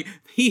know, like,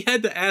 he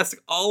had to ask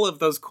all of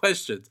those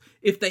questions.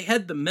 If they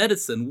had the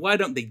medicine, why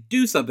don't they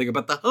do something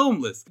about the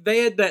homeless? They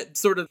had that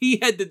sort of, he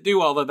had to do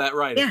all of that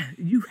writing. Yeah,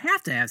 you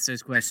have to ask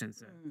those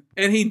questions.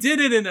 And he did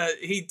it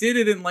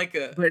in like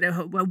a...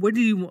 But what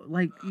do you,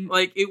 like...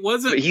 Like, it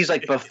wasn't... But he's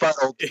like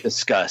befuddled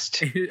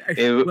disgust.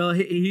 Well,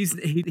 he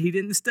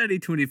didn't study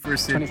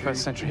 21st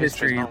century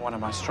history is not one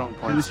of my strong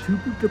points. It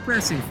was too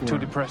depressing for him. Too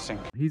depressing.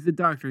 He's a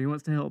doctor. He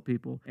wants to help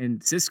people.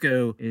 And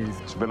Cisco is...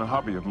 It's been a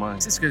hobby of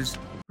mine. Cisco's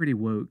pretty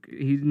woke.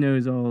 He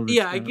knows all this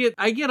stuff.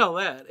 I get all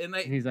that. And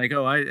he's like,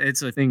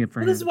 it's a thing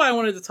for him. This is why I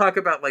wanted to talk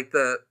about, like,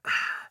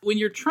 when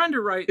you're trying to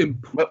write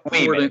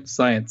important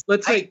science.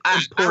 Let's say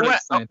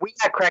important science. We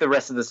gotta crack the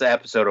rest of this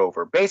episode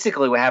over.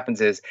 Basically, what happens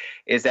is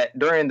that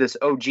during this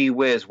OG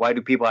whiz, why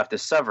do people have to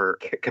suffer,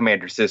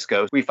 Commander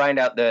Cisco? We find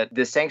out that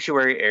the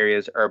sanctuary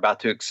areas are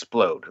about to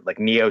explode, like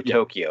Neo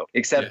Tokyo.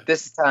 Except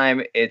this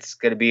time, it's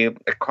going to be a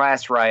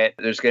class riot.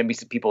 There's going to be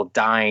some people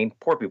dying.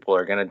 Poor people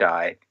are going to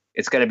die.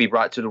 It's going to be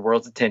brought to the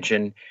world's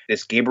attention.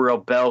 This Gabriel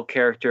Bell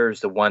character is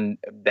the one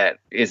that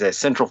is a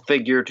central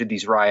figure to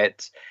these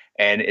riots.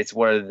 And it's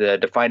one of the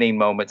defining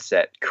moments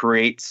that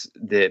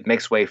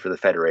makes way for the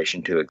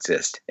Federation to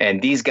exist.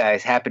 And these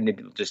guys happen to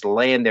be just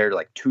laying there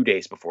like 2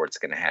 days before it's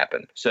going to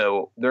happen.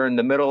 So they're in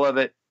the middle of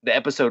it. The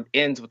episode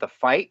ends with a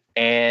fight,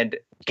 and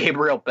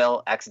Gabriel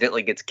Bell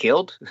accidentally gets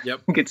killed.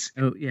 Yep.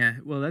 Oh, yeah.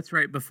 Well, that's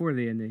right before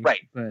the ending. Right.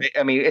 But...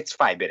 I mean, it's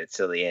 5 minutes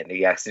till the end.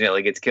 He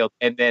accidentally gets killed.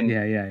 And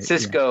then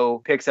Cisco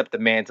picks up the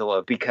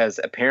mantle because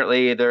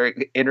apparently they're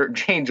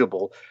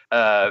interchangeable.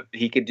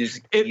 He could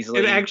just easily...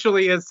 It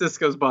actually is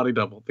Cisco's body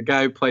double. The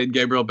guy who played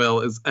Gabriel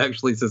Bell is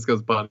actually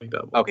Cisco's body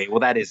double. Okay,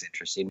 well, that is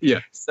interesting. Yeah.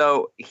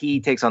 So he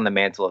takes on the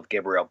mantle of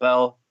Gabriel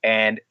Bell,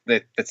 and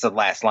that's the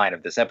last line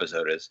of this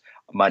episode is,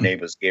 "My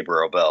name is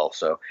Gabriel Bell."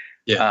 So,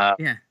 yeah.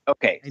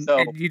 Okay, and, so...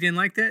 And you didn't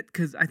like that?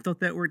 Because I thought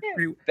that worked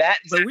pretty...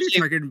 But we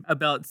were talking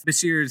about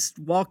Bashir's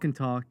walk and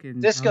talk,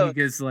 and Cisco... he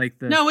gives like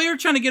the... No, we were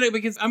trying to get it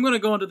because I'm going to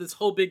go into this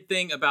whole big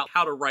thing about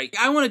how to write.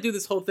 I want to do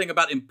this whole thing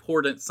about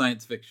important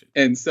science fiction.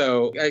 And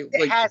so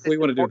we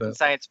want to do that.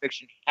 Science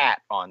fiction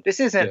hat on. This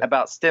isn't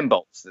about stem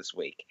bolts this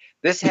week.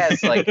 This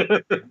has like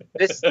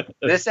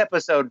this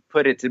episode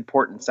put its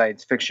important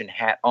science fiction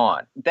hat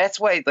on. That's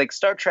why like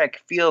Star Trek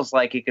feels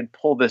like it could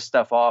pull this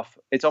stuff off.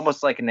 It's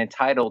almost like an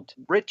entitled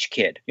rich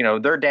kid. You know,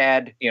 their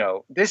dad,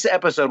 this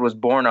episode was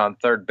born on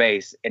third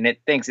base and it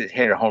thinks it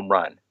hit a home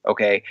run.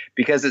 Okay,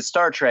 because it's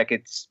Star Trek,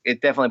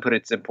 it definitely put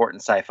its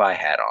important sci-fi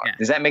hat on. Yeah.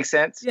 Does that make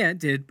sense? Yeah, it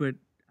did, but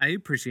I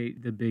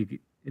appreciate the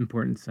big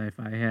important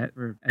sci-fi hat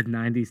for a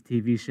 90s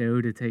TV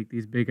show to take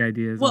these big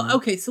ideas. Well,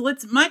 okay, so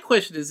my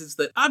question is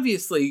that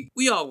obviously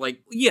we all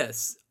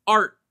yes,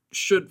 art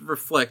should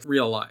reflect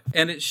real life,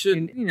 and it should,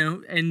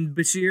 and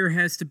Bashir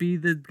has to be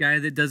the guy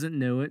that doesn't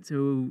know it,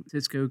 so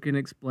Cisco can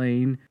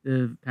explain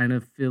the kind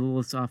of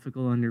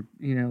philosophical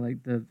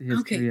like the history.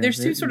 Okay, there's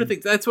two sort of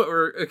things. That's what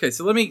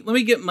so let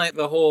me get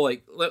the whole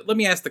let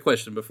me ask the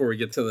question before we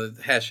get to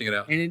the hashing it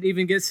out. And it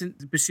even gets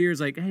Bashir's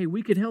like, hey,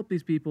 we could help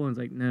these people, and it's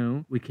like,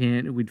 no, we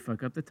can't. We'd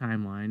fuck up the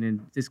timeline,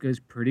 and Cisco's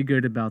pretty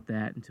good about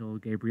that until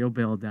Gabriel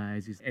Bell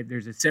dies.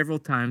 There's several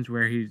times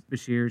where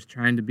Bashir's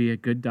trying to be a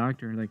good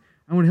doctor, and like,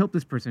 I want to help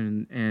this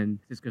person, and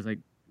Cisco's like,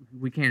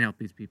 we can't help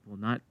these people,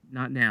 not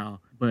now,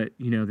 but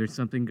there's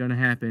something going to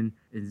happen.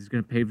 It's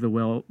going to pave the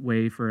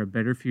way for a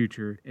better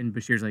future. And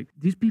Bashir's like,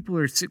 these people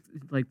are sick,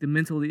 like the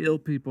mentally ill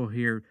people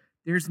here,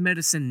 there's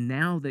medicine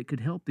now that could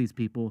help these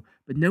people,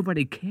 but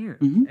nobody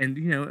cares. Mhm.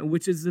 And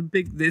which is a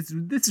big, this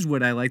is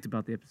what I liked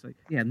about the episode.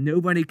 Yeah,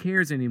 nobody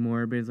cares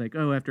anymore, but it's like,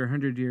 oh, after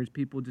 100 years,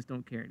 people just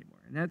don't care anymore.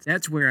 And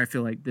that's where I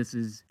feel like this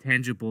is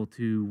tangible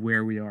to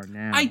where we are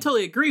now. I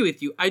totally agree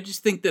with you. I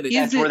just think that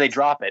That's where they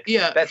drop it.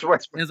 Yeah. That's where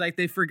It's like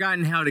they've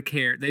forgotten how to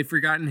care. They've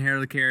forgotten how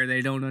to care.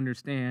 They don't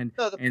understand.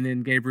 No, And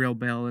then Gabriel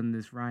Bell and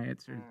this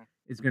riots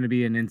is going to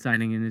be an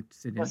inciting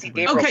incident. Well, see,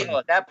 Gabriel Bell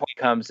at that point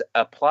becomes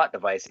a plot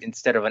device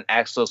instead of an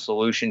actual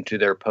solution to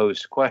their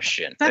posed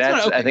question.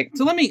 I think.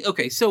 So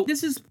so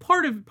this is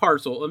part of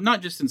parcel of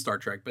not just in Star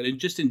Trek, but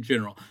just in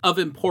general of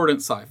important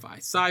sci-fi.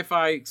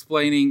 Sci-fi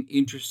explaining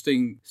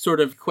interesting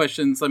sort of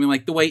questions. I mean,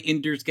 like the way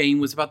Ender's Game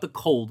was about the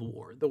Cold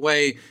War. The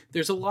way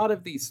there's a lot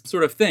of these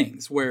sort of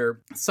things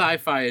where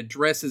sci-fi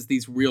addresses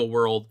these real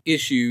world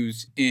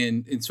issues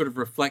and sort of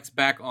reflects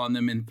back on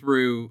them, and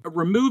through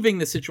removing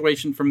the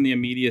situation from the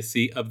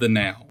immediacy of the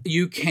now.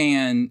 You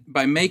can,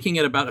 by making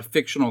it about a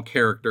fictional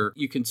character,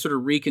 you can sort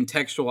of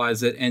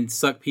recontextualize it and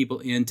suck people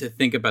in to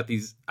think about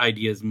these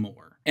ideas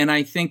more. And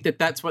I think that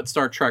that's what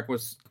Star Trek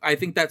was. I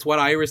think that's what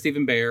Ira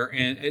Steven Behr,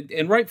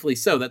 and rightfully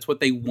so, that's what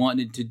they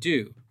wanted to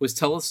do, was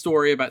tell a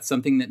story about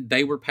something that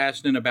they were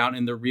passionate about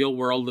in the real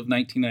world of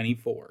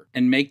 1994,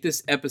 and make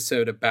this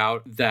episode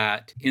about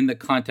that in the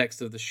context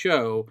of the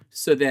show,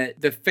 so that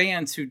the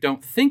fans who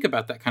don't think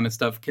about that kind of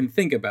stuff can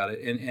think about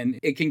it, and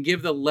it can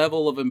give the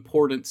level of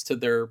importance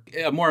to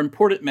a more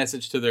important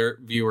message to their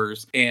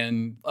viewers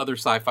and other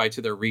sci-fi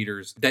to their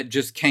readers that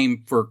just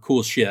came for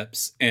cool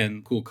ships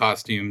and cool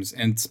costumes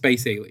and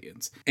space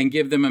aliens, and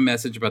give them a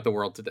message about the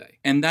world today.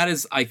 And that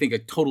is, I think, a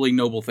totally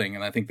noble thing,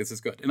 and I think this is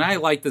good. And I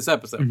like this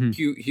episode.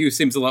 Mm-hmm. Hugh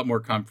seems a lot more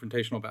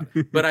confrontational about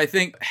it. But I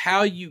think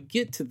how you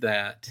get to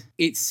that,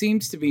 it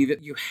seems to me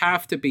that you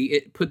have to be,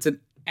 it puts an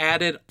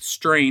added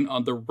strain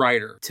on the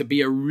writer to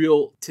be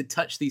to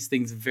touch these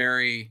things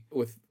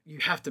you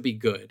have to be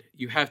good.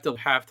 You have to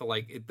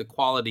like the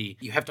quality.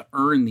 You have to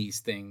earn these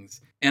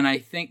things. And I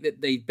think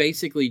that they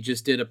basically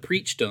just did a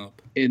preach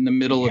dump in the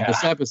middle of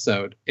this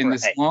episode in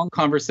this long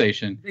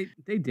conversation.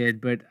 They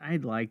did, but I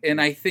liked it. And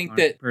I think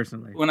that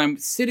personally, when I'm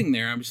sitting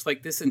there, I'm just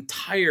like, this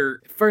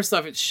entire, first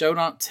off, it's show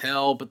not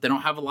tell, but they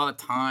don't have a lot of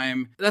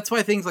time. That's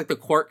why things like the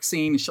Quark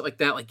scene and shit like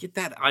that, like get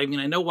that, I mean,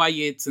 I know why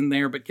it's in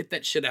there, but get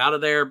that shit out of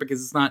there,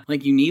 because it's not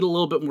like, you need a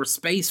little bit more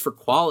space for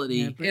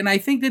quality. And I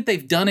think that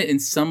they've done it in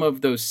some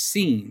of those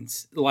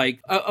scenes. Like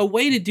a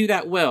way to do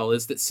that well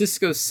is that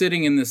Sisko's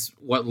sitting in this,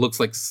 what looks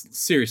like,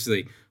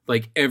 seriously,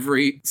 like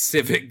every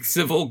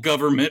civil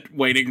government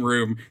waiting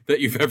room that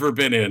you've ever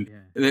been in.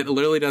 Yeah. It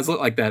literally does look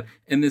like that.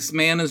 And this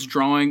man is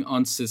drawing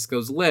on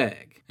Sisko's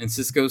leg. And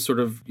Sisko sort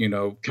of,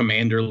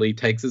 commanderly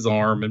takes his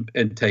arm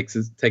and takes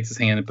his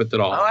hand and puts it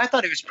off. Oh, I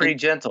thought he was pretty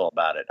gentle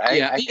about it.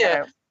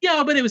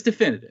 Yeah, but it was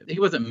definitive. He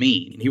wasn't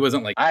mean. He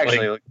wasn't like...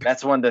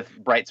 that's one of the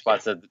bright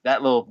spots of...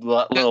 That little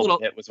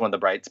bit was one of the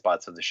bright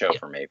spots of the show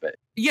for me. But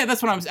yeah,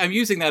 that's what I'm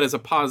using that as a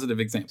positive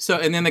example. So,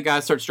 and then the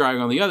guy starts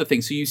driving on the other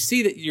thing. So you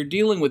see that you're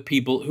dealing with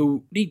people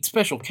who need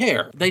special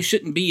care. They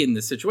shouldn't be in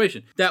this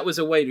situation. That was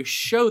a way to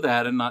show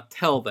that and not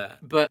tell that.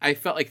 But I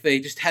felt like they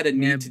just had a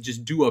need to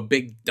just do a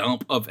big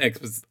dump of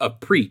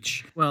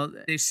preach. Well,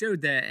 they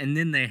showed that, and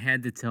then they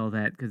had to tell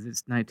that because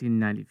it's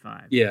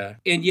 1995. Yeah.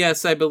 And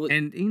yes, I believe...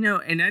 And,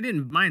 and I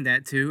didn't mind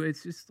that too.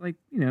 It's just like,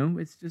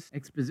 it's just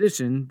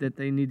exposition that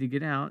they need to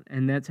get out,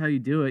 and that's how you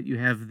do it. You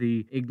have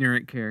the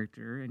ignorant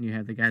character, and you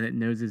have the guy that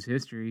knows his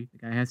history.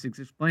 The guy has to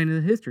explain the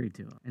history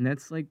to him, and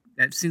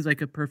that seems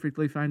like a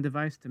perfectly fine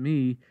device to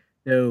me.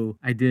 Though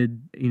I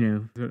did,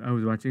 I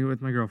was watching it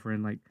with my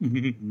girlfriend, like,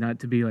 not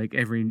to be like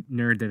every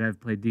nerd that I've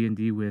played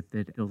D&D with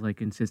that feels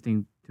like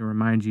insisting to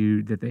remind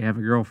you that they have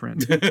a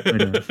girlfriend.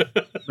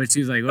 But she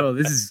was like, "Oh,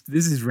 this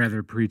is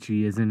rather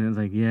preachy, isn't it?" I was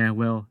like, "Yeah,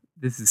 well,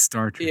 this is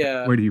Star Trek.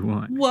 Yeah. What do you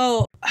want?"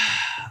 Well,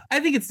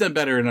 I think it's done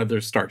better in other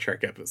Star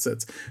Trek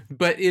episodes,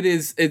 but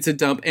it's a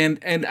dump. And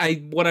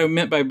what I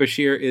meant by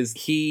Bashir is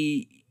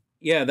he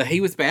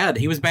was bad.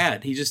 He was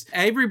bad.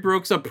 Avery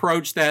Brooks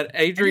approached that.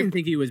 I didn't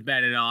think he was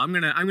bad at all. I'm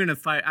gonna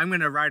fight. I'm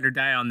gonna ride or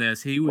die on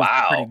this. He was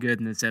pretty good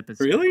in this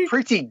episode. Really?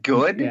 Pretty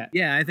good?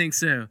 Yeah, I think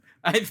so.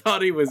 I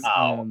thought he was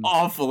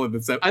awful in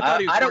this episode.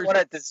 I don't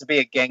want this to be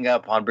a gang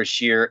up on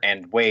Bashir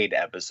and Wade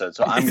episode,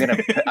 so I'm gonna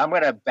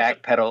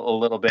backpedal a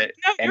little bit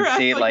and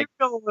say like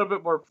a little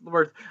bit more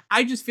worth.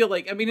 I just feel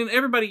like, I mean, and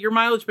everybody, your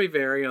mileage may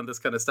vary on this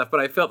kind of stuff, but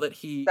I felt that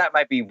that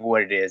might be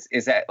what it is.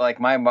 Is that like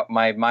my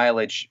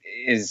mileage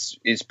is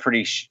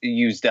pretty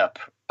used up.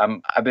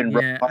 I've been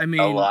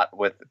a lot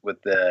with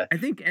the... I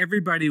think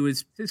everybody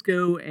was...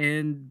 Sisko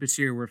and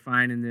Bashir were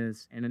fine in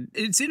this. And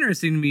it's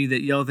interesting to me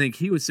that y'all think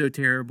he was so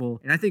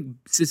terrible. And I think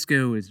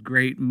Sisko is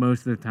great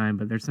most of the time,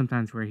 but there's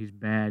sometimes where he's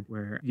bad,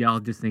 where y'all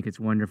just think it's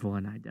wonderful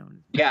and I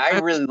don't. Yeah, I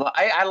really...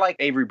 I like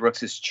Avery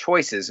Brooks'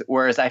 choices,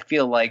 whereas I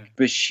feel like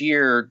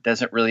Bashir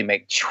doesn't really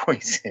make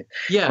choices.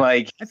 Yeah.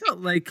 Like... I felt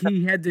like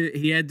he had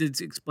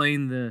to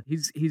explain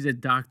he's a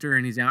doctor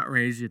and he's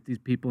outraged at these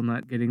people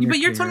not getting But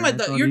you're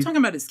talking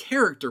about his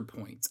character. character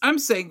points. I'm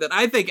saying that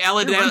I think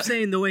I'm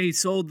saying the way he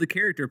sold the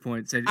character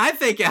points. I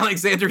think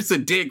Alexander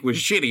Siddig was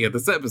shitty in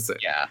this episode.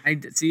 Yeah. I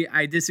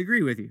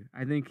disagree with you.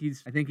 I think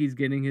he's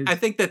getting his. I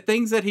think the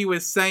things that he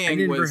was saying I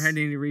never had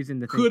any reason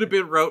to could have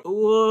been wrote a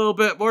little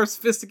bit more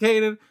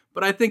sophisticated,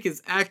 but I think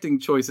his acting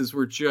choices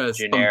were just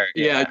generic.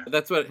 Yeah,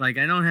 that's what. Like,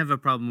 I don't have a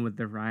problem with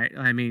the right.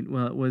 I mean,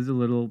 well, it was a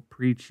little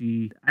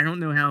preachy. I don't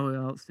know how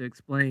else to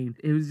explain.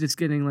 It was just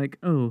getting like,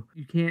 oh,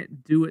 you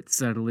can't do it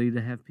subtly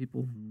to have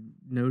people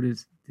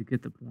notice to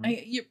get the point.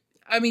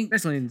 I mean,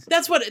 especially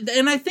that's what,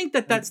 and I think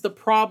that's the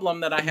problem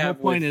that I have.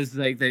 The point is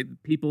like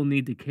that people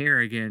need to care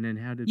again, and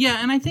how to.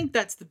 Yeah, and I think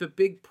that's the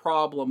big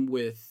problem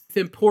with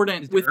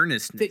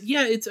earnestness.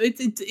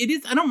 It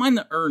is. I don't mind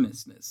the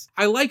earnestness.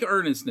 I like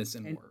earnestness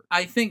in work.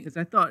 I think because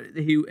I thought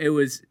it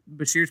was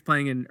Bashir's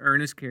playing an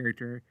earnest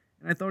character,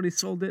 and I thought he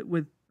sold it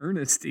with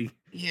earnesty.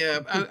 Yeah,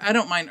 I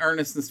don't mind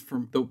earnestness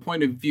from the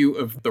point of view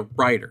of the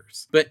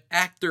writers, but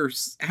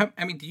actors.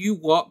 I mean, do you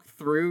walk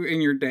through in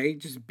your day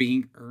just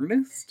being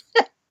earnest?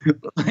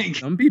 Like,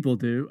 some people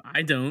do.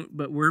 I don't,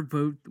 but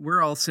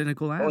we're all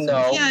cynical assholes.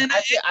 No, yeah, and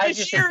I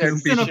just think they're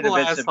cynical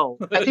asshole.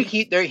 I think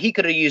he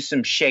could have used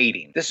some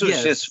shading. This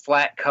was just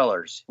flat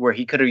colors where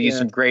he could have used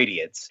some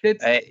gradients.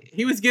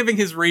 He was giving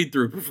his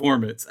read-through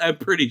performance. I'm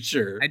pretty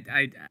sure.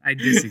 I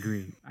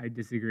disagree. I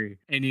disagree.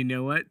 And you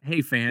know what?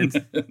 Hey, fans,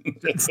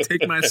 let's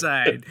take my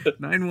side.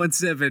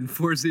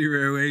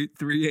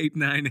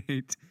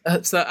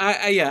 917-408-3898. So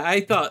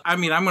I thought. I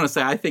mean, I'm going to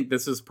say I think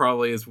this is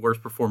probably his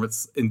worst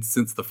performance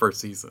since the first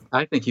season.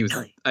 I think he was.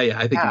 I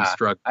think he was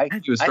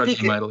struggling. He was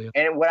struggling mightily.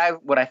 And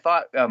what I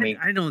thought. I mean,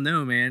 I don't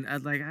know, man. I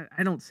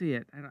don't see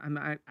it.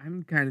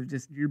 I'm kind of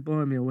just, you're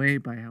blowing me away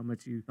by how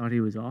much you thought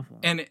he was awful.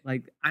 And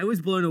I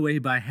was blown away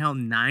by how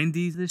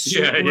 90s this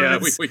shit was. Yeah,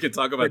 we could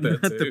talk about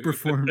that not too. The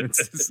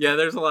performances. Yeah,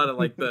 there's a lot of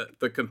like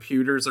the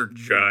computers are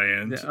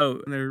giant.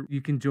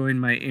 You can join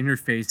my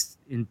interface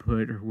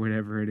input or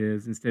whatever it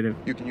is instead of.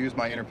 You can use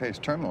my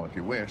interface terminal if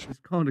you wish.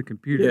 Just call it a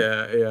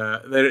computer. Yeah.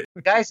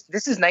 Guys,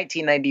 this is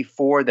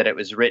 1994 that it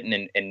was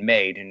written and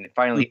made, and it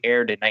finally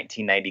aired in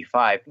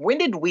 1995. When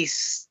did we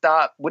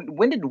stop?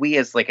 When did we,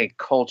 as like a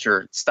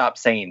culture, stop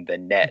saying the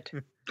net?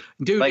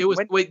 Dude, like, it was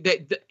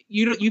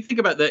you think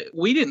about that.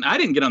 I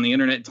didn't get on the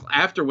internet until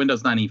after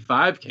Windows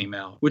 95 came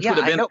out, which would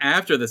have been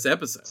after this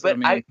episode. But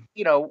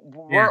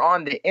we're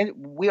on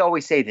we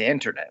always say the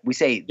internet. We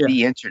say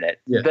the internet.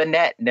 Yeah. The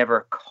net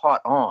never caught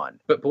on.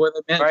 But boy,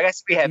 or I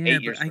guess we have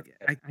 8 years. I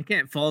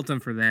can't fault them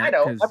for that. I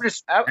know.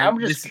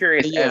 I'm just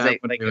curious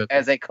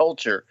as a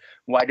culture.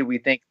 Why do we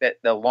think that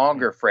the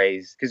longer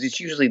phrase? Because it's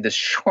usually the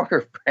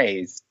shorter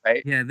phrase,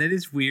 right? Yeah, that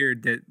is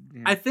weird.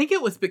 I think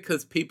it was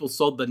because people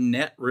sold the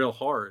net real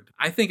hard.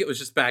 I think it was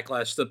just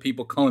backlash to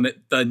people calling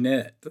it the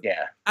net.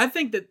 Yeah. I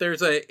think that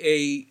there's a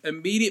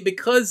immediate,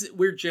 because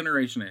we're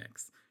Generation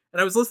X. And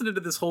I was listening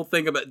to this whole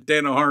thing about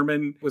Dan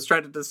Harmon was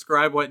trying to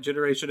describe what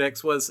Generation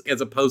X was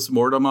as a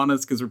post-mortem on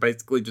us, because we're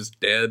basically just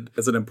dead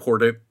as an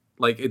important,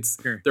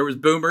 there was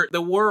boomer.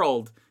 The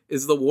world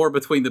is the war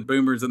between the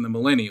boomers and the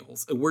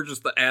millennials, and we're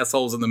just the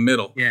assholes in the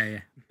middle. Yeah.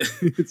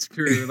 It's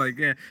true.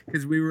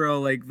 Because we were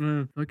all like,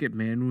 fuck it,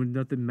 man,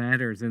 nothing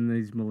matters. And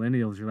these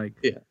millennials are like,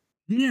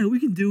 yeah, we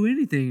can do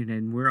anything.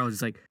 And we're all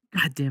just like,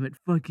 God damn it,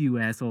 fuck you,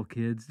 asshole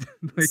kids.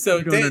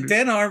 So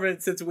Dan Harmon,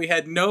 since we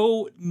had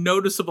no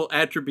noticeable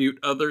attribute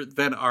other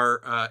than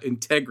our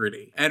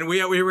integrity, and we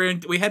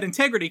had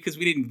integrity because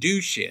we didn't do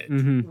shit.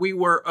 Mm-hmm. We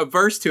were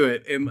averse to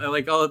it and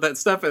like all of that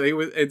stuff.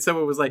 And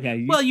someone was like,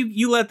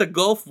 you let the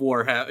Gulf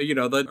War happen,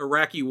 the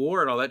Iraqi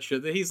War and all that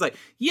shit. And he's like,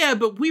 yeah,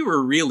 but we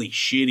were really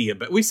shitty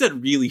about it. We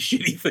said really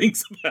shitty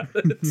things about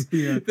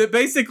it. That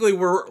basically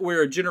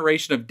we're a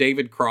generation of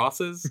David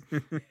Crosses.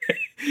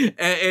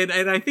 and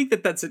I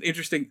think that's an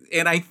interesting.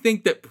 And I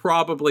think that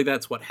probably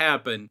that's what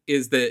happened,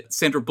 is that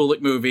Sandra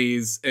Bullock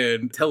movies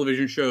and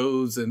television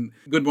shows and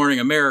Good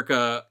Morning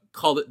America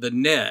called it the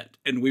net.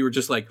 And we were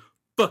just like,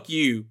 fuck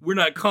you. We're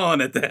not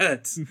calling it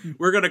that.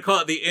 We're going to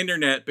call it the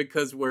internet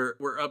because we're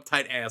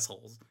uptight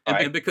assholes.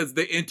 And because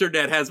the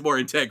internet has more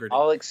integrity.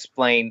 I'll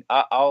explain.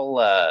 I'll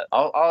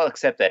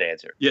accept that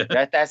answer. Yeah.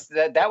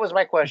 That was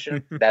my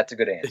question. That's a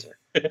good answer.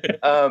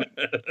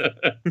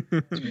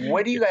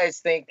 What do you guys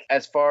think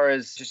as far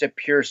as just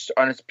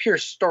on a pure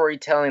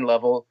storytelling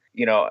level,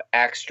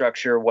 act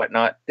structure,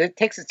 whatnot? It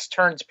takes its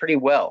turns pretty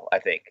well, I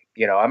think.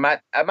 I'm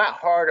not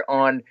hard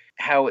on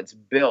how it's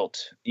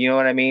built. You know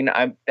what I mean?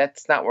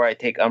 That's not where I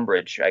take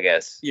umbrage, I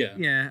guess. Yeah.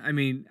 Yeah. I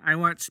mean, I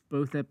watched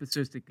both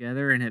episodes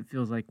together, and it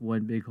feels like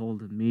one big hole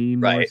to me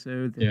more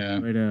so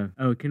than.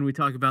 But can we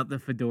talk about the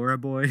Fedora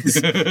Boys?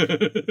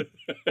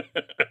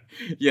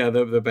 Yeah,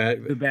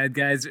 the bad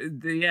guys.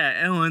 And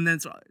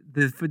that's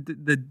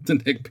the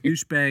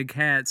douchebag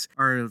hats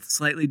are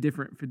slightly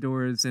different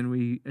fedoras than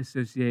we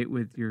associate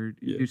with your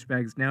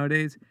douchebags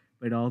nowadays.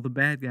 but all the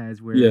bad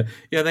guys wear. Yeah.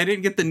 They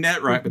didn't get the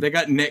net right, but they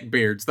got neck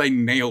beards. They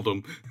nailed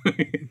them.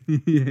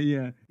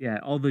 Yeah.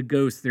 All the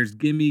ghosts. There's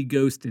Gimme,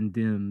 Ghost, and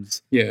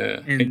Dims.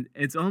 Yeah, and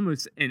it's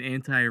almost an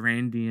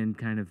anti-Randian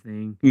kind of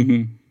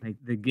thing. Like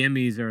the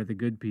Gimmies are the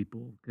good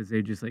people because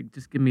they just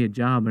give me a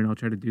job and I'll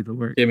try to do the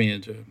work. Give me a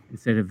job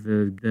instead of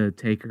the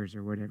takers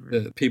or whatever.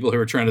 The people who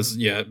are trying to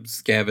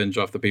scavenge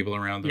off the people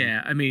around them.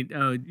 Yeah, I mean,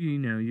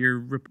 you're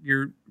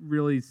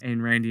really Ayn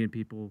Randian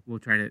people will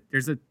try to.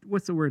 There's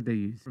what's the word they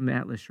use from the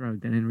Atlas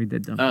Shrugged? I didn't read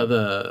that dumb.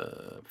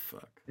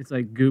 It's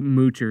like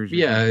moochers.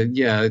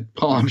 Yeah.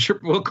 Paul, I'm sure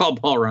we'll call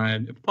Paul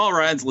Ryan. If Paul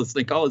Ryan's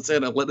listening, call us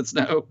in and let us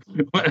know.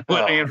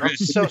 I'm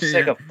so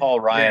sick of Paul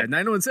Ryan.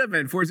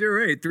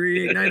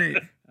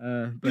 917-408-3898.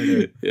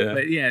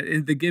 But yeah,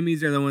 and the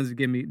gimmies are the ones that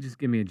give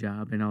me a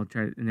job and I'll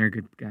try, and they're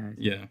good guys.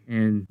 Yeah.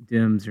 And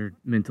Dims are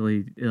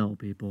mentally ill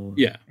people.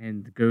 Yeah.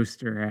 And the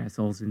ghosts are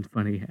assholes in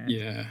funny hats.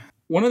 Yeah.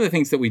 One of the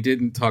things that we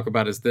didn't talk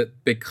about is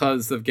that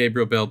because of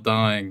Gabriel Bell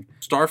dying,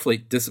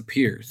 Starfleet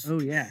disappears. Oh,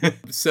 yeah.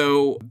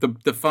 So the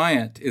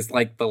Defiant is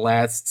like the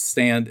last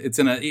stand. It's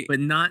in a...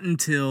 But not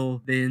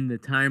until then the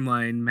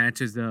timeline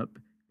matches up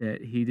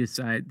that he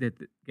decides that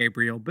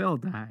Gabriel Bell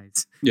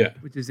dies. Yeah.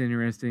 Which is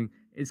interesting.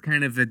 It's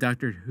kind of a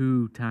Doctor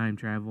Who time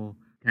travel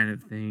kind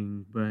of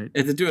thing, but...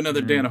 And to do another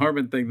Dan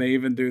Harmon thing, they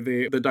even do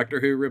the Doctor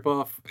Who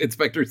ripoff,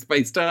 Inspector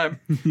Spacetime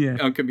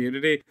on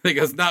Community. They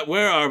goes, not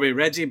where are we,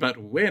 Reggie, but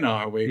when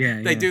are we?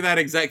 Yeah, they do that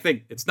exact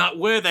thing. It's not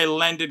where they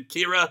landed,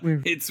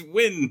 Kira. It's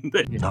when.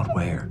 Not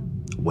where.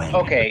 When.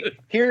 Okay,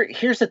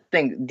 here's the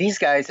thing. These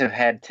guys have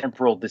had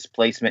temporal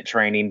displacement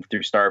training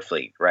through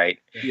Starfleet, right?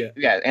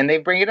 Yeah, and they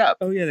bring it up.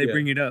 Oh yeah, they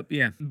bring it up.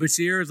 Yeah,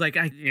 Bashir is like,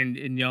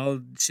 and y'all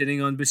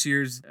shitting on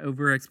Bashir's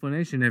over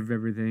explanation of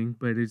everything,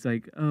 but it's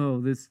like,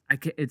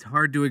 it's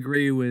hard to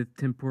agree with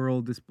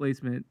temporal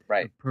displacement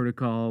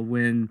protocol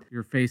when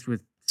you're faced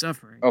with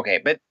suffering. Okay,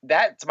 but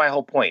that's my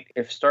whole point.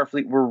 If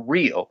Starfleet were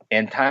real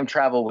and time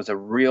travel was a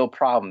real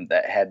problem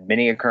that had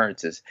many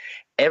occurrences,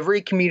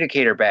 every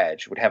communicator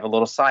badge would have a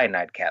little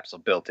cyanide capsule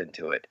built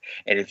into it.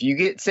 And if you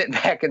get sent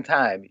back in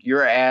time,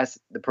 you're asked,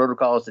 the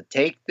protocol is to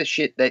take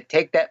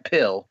that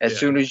pill as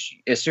soon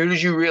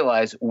as you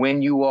realize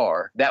when you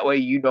are. That way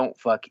you don't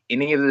fuck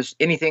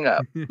anything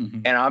up.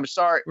 And I'm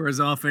sorry. Or as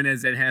often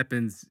as it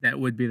happens, that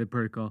would be the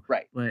protocol.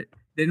 Right. But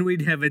then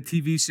we'd have a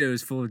TV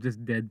shows full of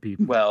just dead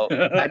people. Well,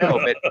 I know,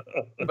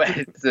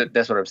 but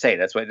that's what I'm saying.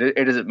 That's why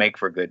it doesn't make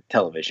for good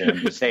television. I'm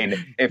just saying,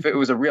 if it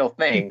was a real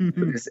thing,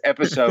 this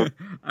episode.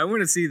 I want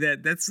to see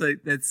that. That's I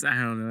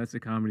don't know. That's a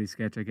comedy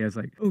sketch, I guess.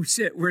 Like, oh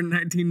shit, we're in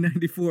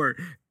 1994.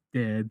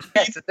 Dead.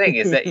 That's the thing,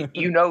 is that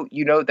you know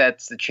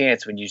that's the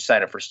chance when you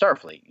sign up for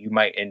Starfleet. You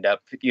might end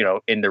up,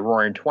 in the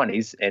roaring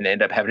 20s and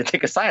end up having to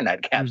take a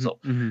cyanide capsule.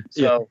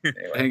 So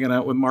anyway. Hanging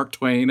out with Mark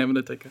Twain, having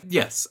to take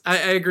Yes, I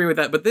agree with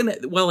that. But then,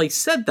 he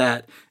said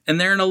that, and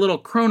they're in a little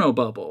chrono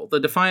bubble. The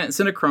Defiant's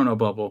in a chrono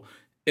bubble.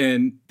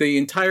 And the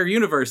entire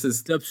universe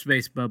is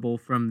subspace bubble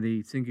from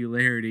the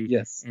singularity,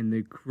 and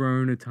the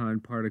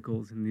chronoton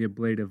particles and the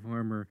ablative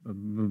armor.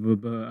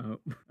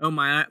 Oh,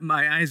 my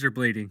eyes are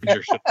bleeding.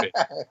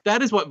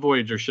 That is what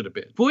Voyager should have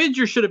been.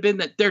 Voyager should have been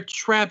that they're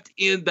trapped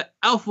in the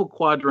Alpha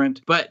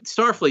Quadrant, but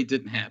Starfleet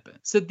didn't happen.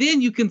 So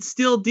then you can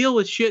still deal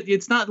with shit.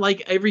 It's not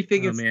like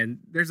everything is. Man,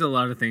 there's a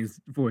lot of things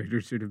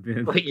Voyager should have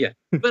been.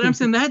 But I'm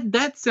saying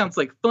that sounds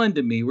like fun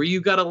to me. Where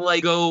you got to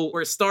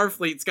where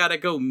Starfleet's got to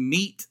go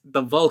meet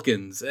the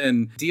Vulcans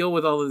and deal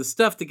with all of the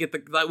stuff to get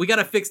we got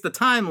to fix the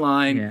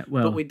timeline,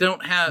 but we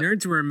don't have...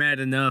 Nerds were mad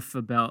enough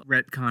about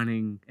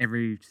retconning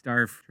every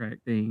Star Trek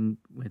thing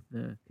with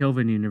the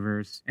Kelvin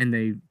universe, and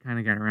they kind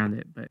of got around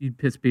it, but you'd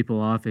piss people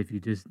off if you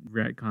just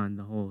retcon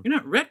the whole... You're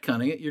not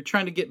retconning it, you're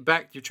trying to get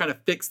back, you're trying to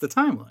fix the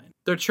timeline.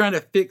 They're trying to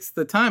fix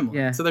the timeline.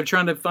 Yeah. So they're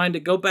trying to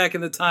go back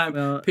in the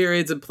time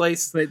periods and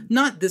place, but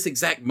not this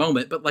exact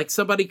moment, but like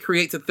somebody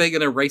creates a thing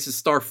and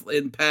erases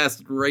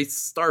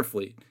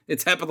Starfleet.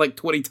 It's happened like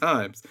 20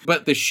 times.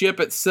 But the ship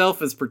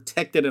itself is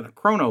protected in a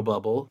chrono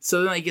bubble.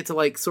 So then they get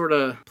to sort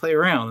of play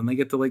around and they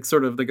get to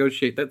sort of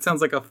negotiate. That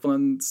sounds like a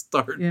fun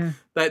start. Yeah.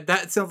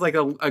 That sounds like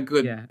a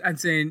good... Yeah. I'm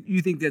saying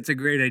you think that's a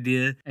great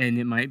idea, and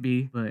it might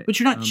be, but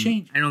you're not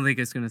changing. I don't think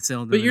it's going to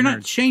sell. But you're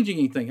not changing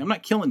anything. I'm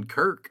not killing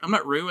Kirk. I'm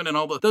not ruining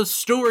all those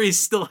stories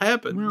still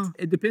happen. Well,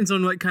 it depends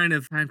on what kind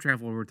of time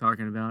travel we're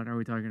talking about. Are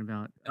we talking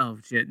about... Oh,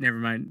 shit, never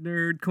mind.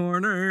 Nerd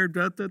corner.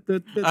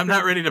 I'm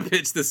not ready to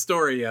pitch this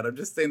story yet. I'm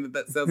just saying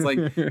that sounds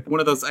like one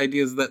of those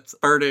ideas that's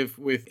started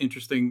with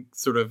interesting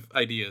sort of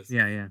ideas.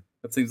 Yeah.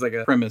 That seems like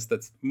a premise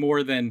that's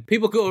more than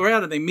people go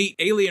around and they meet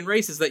alien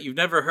races that you've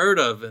never heard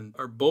of and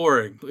are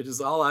boring, which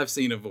is all I've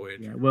seen of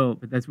Voyager. Yeah, well,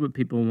 but that's what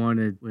people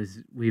wanted was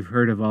we've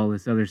heard of all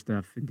this other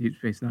stuff in Deep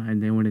Space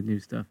Nine. They wanted new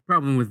stuff.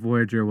 Problem with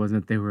Voyager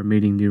wasn't they were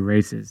meeting new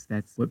races.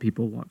 That's what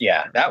people want.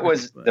 Yeah, that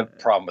was the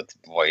problem with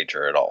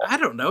Voyager at all. I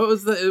don't know.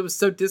 It was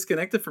so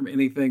disconnected from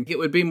anything. It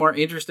would be more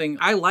interesting.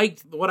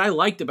 What I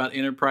liked about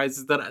Enterprise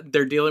is that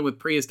they're dealing with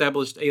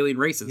pre-established alien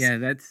races. Yeah,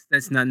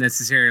 that's not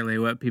necessarily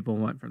what people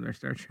want from their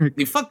Star Trek.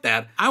 Fuck that.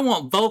 that. I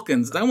want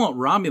Vulcans. I want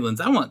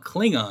Romulans. I want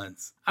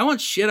Klingons. I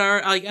want shit.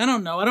 I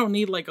don't know. I don't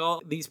need like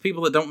all these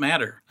people that don't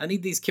matter. I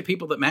need these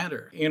people that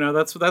matter. You know,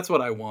 that's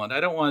what I want. I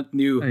don't want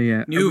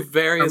new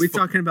various. Are we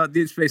talking about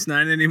Deep Space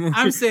Nine anymore?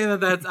 I'm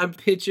saying I'm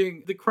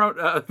pitching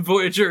the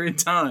Voyager in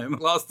time,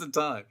 Lost in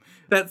Time.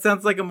 That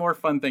sounds like a more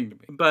fun thing to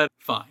me, but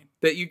fine.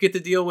 That you get to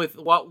deal with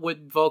what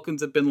would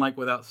Vulcans have been like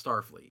without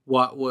Starfleet?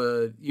 What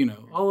would,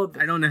 all of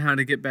I don't know how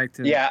to get back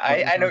to Yeah,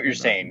 I know what you're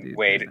saying,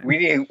 Wade.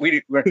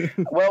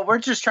 We're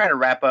just trying to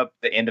wrap up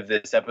the end of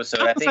this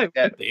episode. I think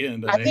that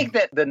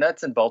the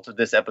nuts and bolts of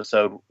this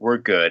episode were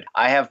good.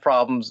 I have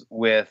problems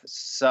with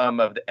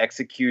some of the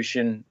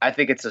execution. I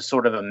think it's a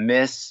sort of a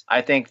miss. I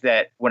think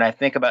that when I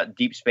think about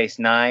Deep Space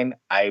Nine,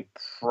 I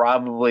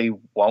probably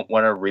won't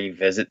want to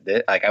revisit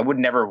this. Like, I would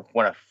never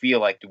want to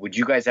feel like, would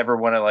you guys ever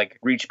want to like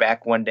reach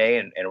back one day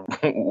and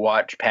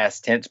watch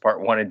Past Tense Part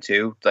 1 and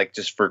 2, like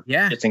just for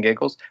shits and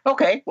giggles?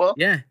 Okay, well,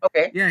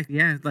 okay.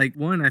 Yeah. Like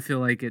one, I feel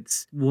like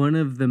it's one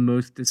of the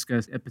most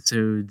discussed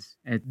episodes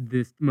at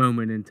this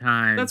moment in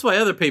time. That's why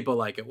other people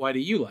like it. Why do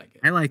you like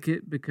it? I like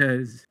it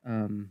because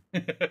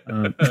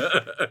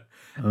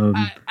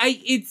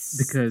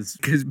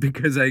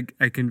because I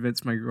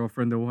convinced my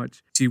girlfriend to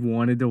watch. She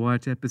wanted to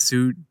watch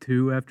episode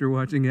 2 after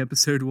watching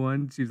episode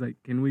 1. She's like,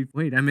 "Can we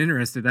wait? I'm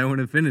interested. I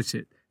want to finish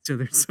it." So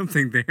there's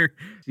something there.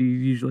 She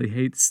usually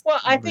hates.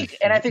 Well, I think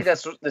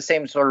that's the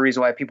same sort of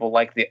reason why people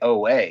like the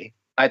OA.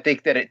 I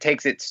think that it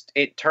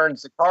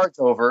turns the cards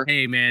over.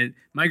 Hey, man,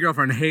 my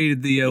girlfriend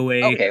hated the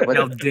OA. Okay,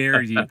 how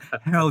dare you?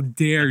 How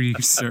dare you,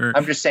 sir?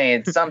 I'm just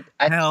saying.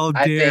 How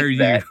dare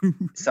you?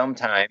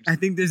 Sometimes. I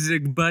think this is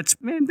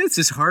this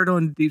is hard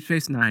on Deep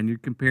Space Nine. You're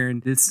comparing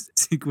this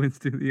sequence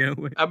to the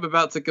OA. I'm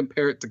about to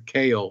compare it to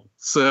Kale.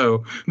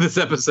 So this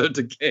episode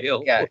to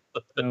Kale. Yeah.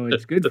 Oh,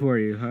 it's good for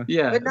you, huh?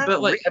 Yeah, but not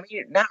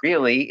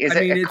really. Is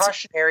it a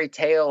cautionary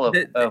tale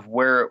of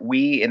where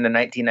we in the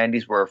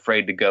 1990s were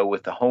afraid to go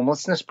with the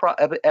homelessness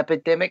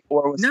epidemic,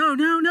 or was No.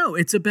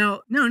 It's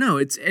about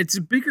It's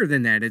bigger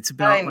than that. It's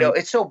about. I know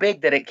it's so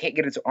big that it can't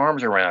get its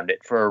arms around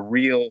it for a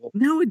real.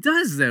 No, it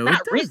does though. No,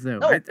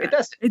 it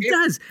does. It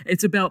does.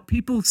 It's about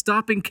people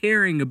stopping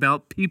caring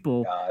about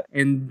people,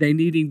 and they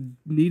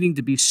needing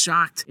to be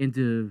shocked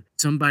into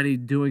somebody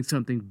doing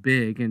something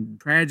big, and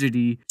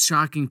tragedy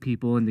shocking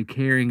people into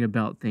caring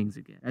about things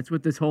again. That's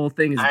what this whole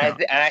thing is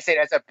about. And I say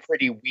that's a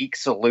pretty weak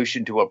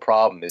solution to a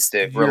problem, is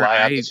to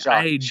rely on the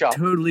shock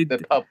totally the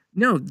public.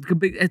 No,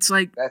 it's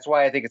like that's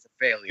why I think it's a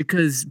failure,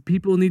 because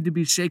people need to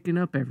be shaken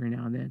up every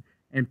now and then,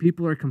 and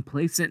people are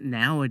complacent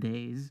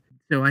nowadays.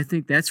 So I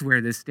think that's where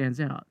this stands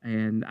out,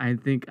 and I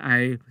think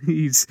I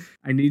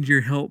need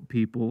your help,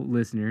 people,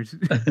 listeners,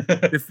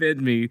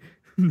 defend me.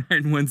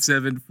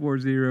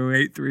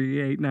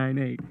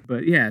 917-408-3898.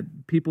 But yeah,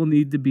 people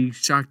need to be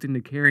shocked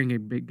into caring a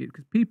bit,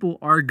 because people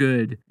are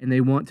good and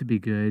they want to be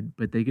good,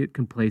 but they get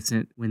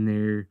complacent when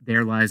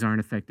their lives aren't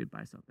affected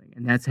by something.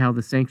 And that's how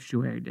the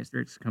sanctuary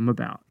districts come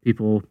about.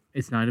 People,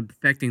 it's not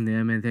affecting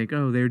them and think,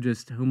 oh, they're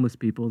just homeless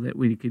people that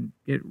we could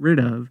get rid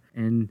of.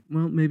 And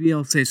well, maybe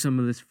I'll say some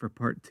of this for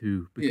part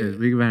 2, because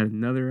we've got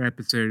another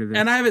episode of this.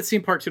 And I haven't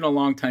seen part 2 in a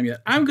long time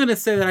yet. I'm going to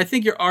say that I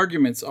think your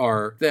arguments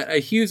are that a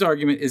Hughes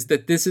argument is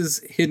that this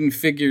is Hidden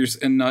Figures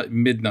and not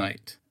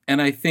Midnight. And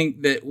I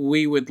think that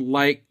we would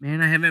like...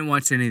 Man, I haven't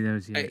watched any of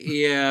those yet.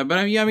 Yeah, but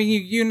I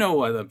mean, you know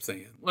what I'm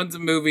saying. One's a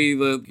movie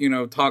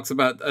that, talks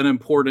about an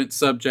important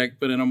subject,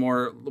 but in a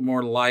more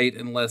light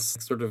and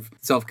less sort of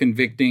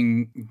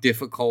self-convicting,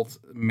 difficult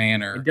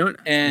manner.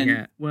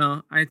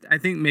 Well, I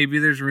think maybe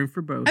there's room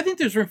for both. I think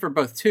there's room for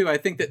both, too. I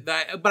think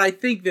but I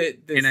think that...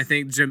 And I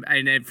think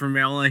from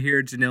all I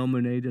hear, Janelle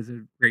Monáe does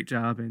a great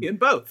job. In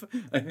both,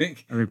 I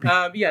think.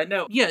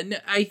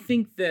 I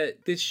think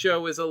that this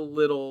show is a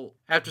little,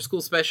 after school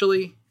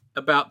especially,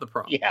 about the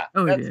problem. Yeah.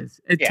 Oh, it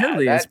is. It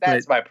totally is.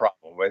 That's my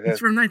problem with it. It's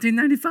from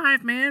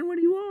 1995, man. What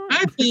do you want?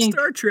 I think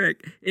Star Trek.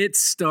 It's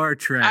Star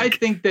Trek. I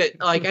think that,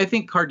 I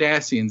think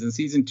Cardassians in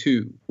season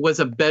 2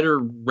 was a better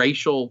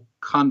racial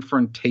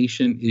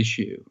confrontation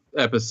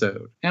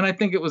episode, and I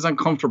think it was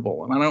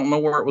uncomfortable, and I don't know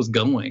where it was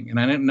going, and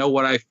I didn't know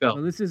what I felt.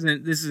 Well, this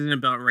isn't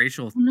about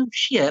racial. No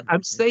shit.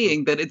 I'm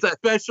saying that it's a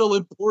special,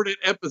 important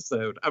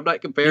episode. I'm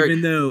not comparing.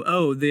 Even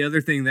though, the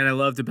other thing that I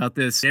loved about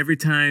this, every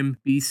time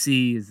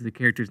BC is the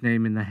character's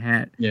name in the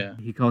hat,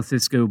 he calls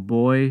Cisco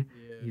boy.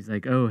 He's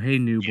like, oh, hey,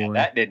 new boy.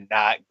 That did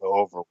not go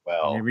over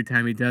well. And every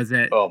time he does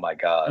that, oh my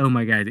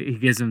god, he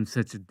gives him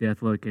such a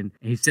death look, and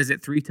he says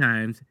it 3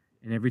 times.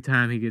 And every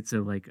time he gets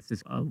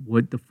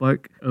what the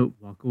fuck? Oh,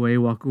 walk away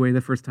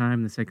the first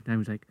time. The second time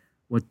he's like,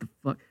 what the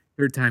fuck?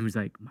 Third time he's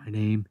like, my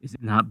name is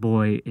not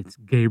Boy, it's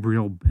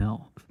Gabriel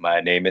Bell. My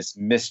name is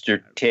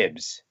Mr.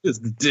 Tibbs. It's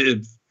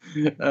Tibbs.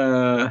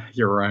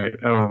 You're right.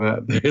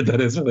 Oh,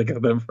 that is where they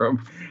got them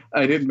from.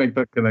 I didn't make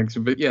that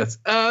connection, but yes.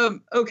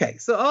 Okay,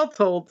 so all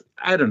told,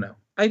 I don't know.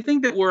 I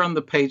think that we're on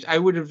the page. I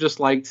would have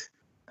just liked...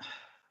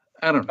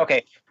 I don't know.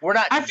 Okay, we're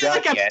not. I feel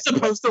like I'm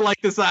supposed to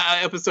like this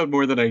episode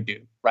more than I do.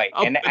 Right,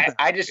 and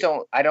I just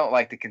don't. I don't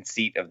like the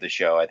conceit of the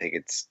show. I think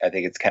it's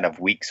kind of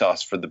weak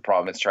sauce for the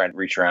problem it's trying to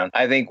reach around.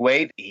 I think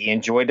Wade, he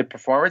enjoyed the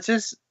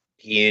performances.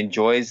 He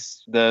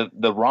enjoys the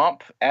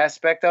romp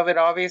aspect of it.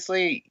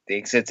 Obviously,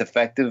 thinks it's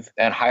effective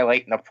at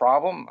highlighting a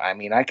problem. I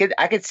mean, I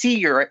could see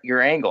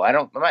your angle.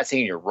 I'm not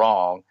saying you're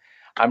wrong.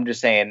 I'm just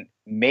saying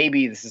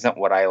maybe this isn't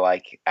what I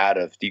like out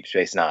of Deep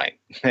Space Nine.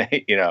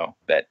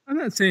 That I'm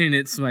not saying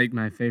it's like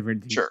my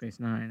favorite Deep Space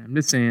Nine. I'm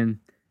just saying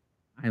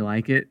I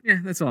like it. Yeah,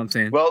 that's all I'm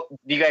saying. Well,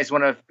 do you guys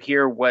want to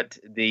hear what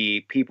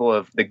the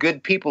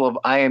good people of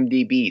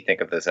IMDb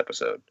think of this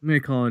episode? I'm gonna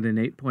call it an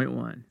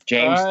 8.1.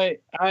 James,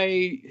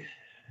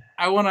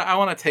 I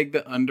want to take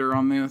the under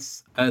on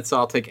this, so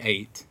I'll take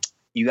 8.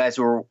 You guys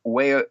were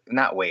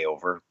not way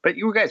over, but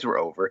you guys were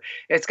over.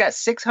 It's got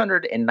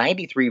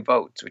 693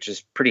 votes, which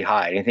is pretty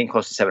high. Anything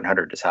close to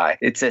 700 is high.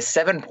 It's a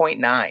 7.9.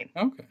 Okay.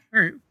 All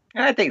right.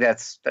 And I think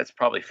that's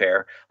probably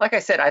fair. Like I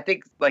said, I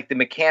think like the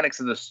mechanics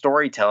of the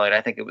storytelling, I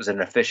think it was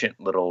an efficient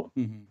little.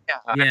 Mm-hmm.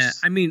 Yeah,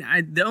 I mean,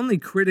 the only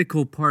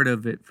critical part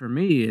of it for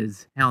me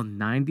is how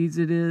 90s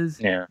it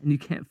is. Yeah. And you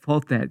can't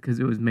fault that because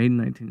it was made in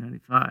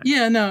 1995.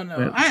 Yeah, no.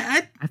 But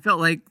I felt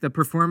like the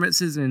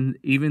performances and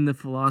even the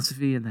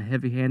philosophy and the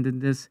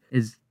heavy-handedness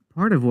is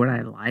part of what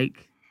I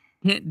like.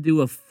 Can't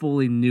do a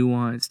fully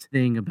nuanced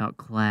thing about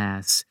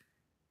class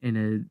in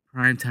a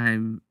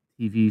primetime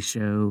TV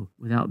show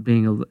without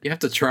being you have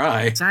to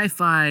try.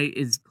 Sci-fi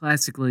is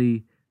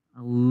classically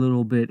a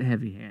little bit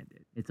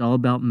heavy-handed. It's all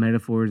about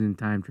metaphors and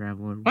time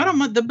travel. I don't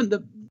mind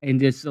and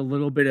just a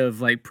little bit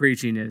of like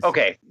preachiness.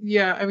 Okay.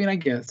 Yeah, I mean, I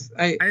guess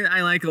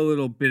I like a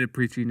little bit of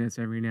preachiness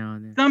every now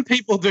and then. Some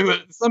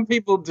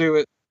people do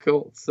it.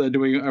 Cool. So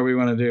are we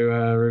want to do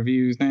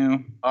reviews now?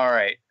 All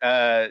right.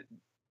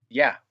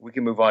 Yeah, we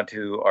can move on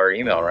to our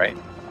email, right?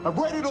 I've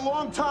waited a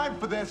long time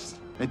for this.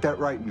 Ain't that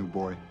right, new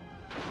boy?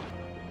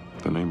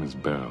 The name is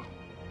Bell.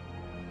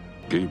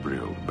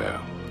 Gabriel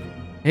Bell.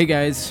 Hey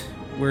guys,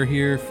 we're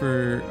here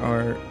for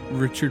our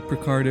Richard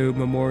Picardo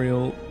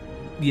Memorial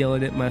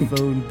yelling at my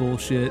phone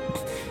bullshit.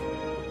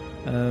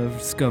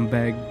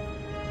 Scumbag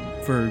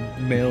for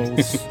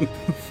males.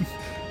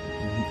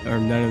 Or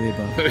none of the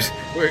above.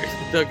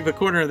 We're the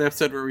corner of the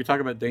episode where we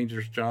talk about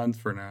Dangerous Johns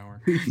for an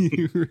hour.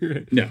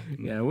 No.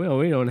 Yeah, well,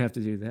 we don't have to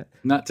do that.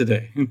 Not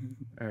today.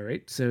 All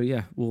right. So,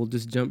 yeah, we'll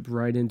just jump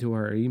right into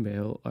our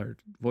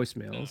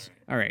voicemails.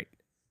 All right.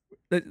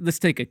 Let's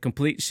take a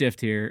complete shift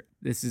here.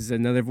 This is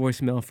another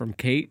voicemail from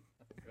Kate.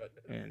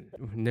 And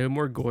no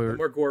more gore. No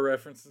more gore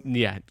references.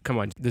 Yeah, come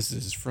on. This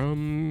is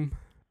from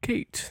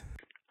Kate.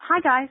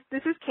 Hi, guys.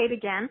 This is Kate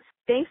again.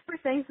 Thanks for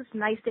saying such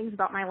nice things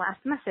about my last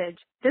message.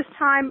 This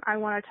time, I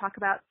want to talk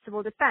about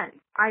civil defense.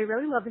 I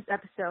really love this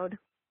episode.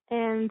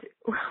 And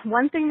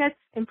one thing that's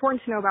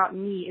important to know about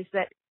me is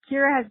that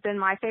Kira has been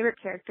my favorite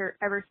character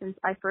ever since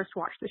I first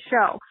watched the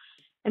show.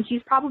 And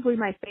she's probably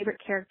my favorite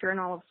character in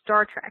all of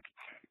Star Trek.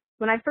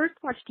 When I first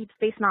watched Deep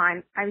Space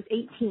Nine, I was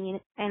 18,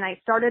 and I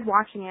started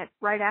watching it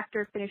right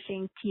after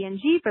finishing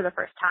TNG for the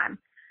first time,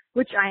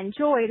 which I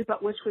enjoyed,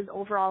 but which was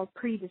overall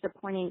pretty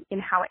disappointing in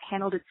how it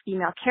handled its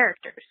female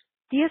characters.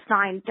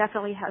 DS9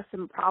 definitely has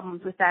some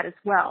problems with that as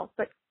well,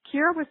 but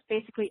Kira was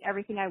basically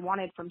everything I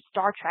wanted from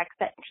Star Trek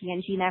that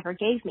TNG never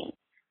gave me.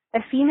 A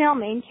female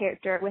main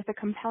character with a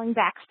compelling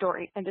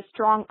backstory and a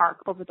strong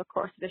arc over the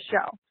course of the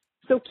show.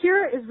 So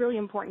Kira is really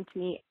important to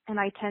me, and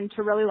I tend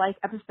to really like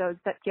episodes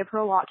that give her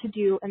a lot to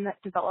do and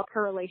that develop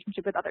her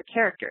relationship with other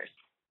characters.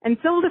 And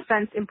Civil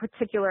Defense in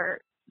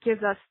particular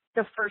gives us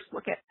the first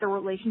look at the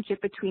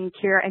relationship between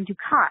Kira and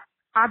Dukat.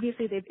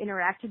 Obviously, they've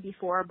interacted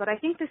before, but I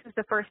think this is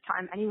the first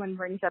time anyone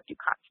brings up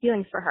Dukat's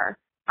feelings for her.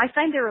 I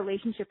find their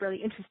relationship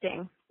really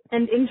interesting.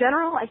 And in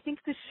general, I think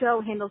the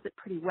show handles it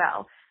pretty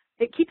well.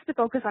 It keeps the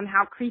focus on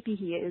how creepy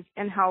he is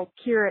and how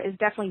Kira is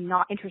definitely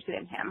not interested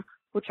in him,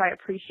 which I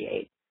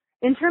appreciate.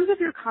 In terms of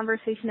your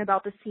conversation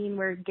about the scene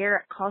where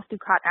Garrett calls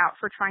Dukat out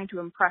for trying to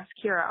impress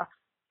Kira,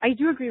 I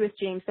do agree with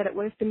James that it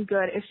would have been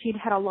good if she'd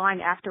had a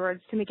line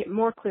afterwards to make it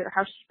more clear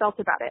how she felt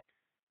about it.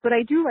 But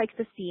I do like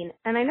the scene,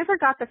 and I never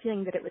got the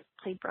feeling that it was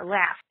played for a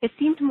laugh. It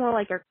seemed more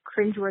like a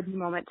cringeworthy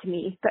moment to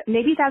me, but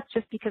maybe that's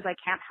just because I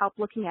can't help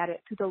looking at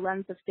it through the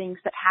lens of things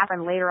that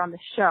happen later on the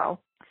show.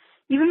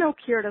 Even though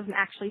Kira doesn't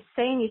actually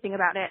say anything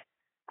about it,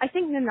 I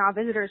think Nana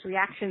Visitor's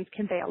reactions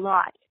convey a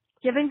lot.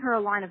 Giving her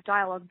a line of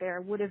dialogue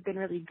there would have been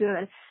really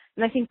good,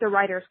 and I think the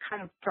writers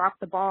kind of dropped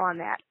the ball on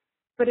that.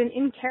 But an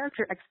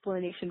in-character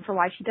explanation for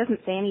why she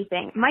doesn't say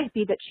anything might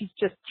be that she's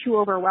just too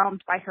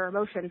overwhelmed by her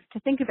emotions to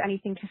think of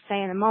anything to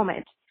say in a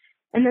moment.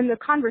 And then the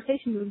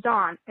conversation moves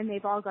on, and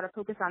they've all got to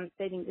focus on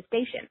saving the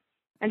station.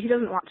 And she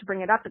doesn't want to bring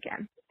it up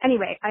again.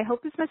 Anyway, I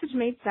hope this message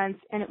made sense,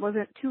 and it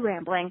wasn't too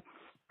rambling.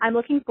 I'm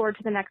looking forward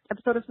to the next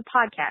episode of the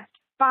podcast.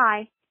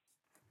 Bye.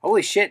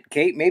 Holy shit,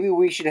 Kate. Maybe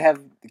we should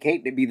have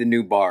Kate to be the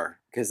new bar.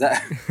 Because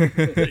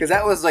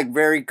that was like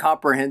very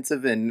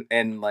comprehensive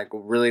and like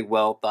really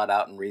well thought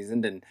out and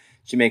reasoned. And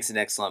she makes an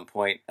excellent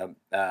point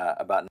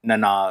about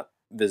Nana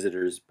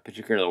Visitors,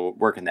 particularly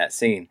working that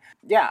scene.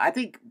 Yeah, I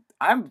think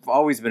I've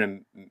always been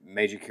a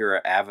Major Kira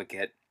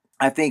advocate.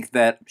 I think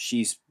that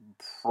she's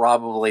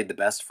probably the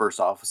best first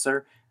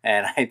officer.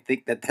 And I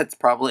think that that's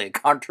probably a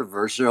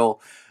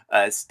controversial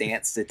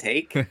stance to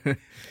take.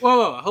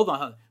 Whoa, hold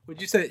on.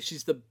 Would you say that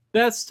she's the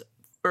best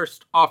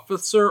first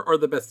officer or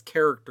the best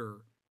character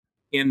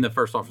in the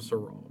first officer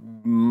role?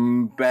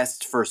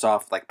 Best first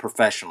off, like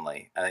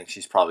professionally. I think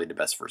she's probably the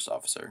best first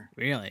officer.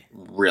 Really?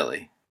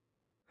 Really.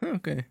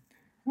 Okay.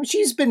 Well,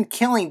 she was an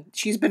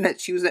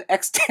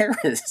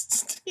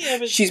ex-terrorist. Yeah,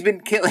 but she's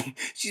been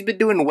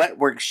doing wet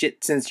work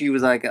shit since she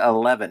was like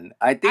 11.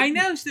 I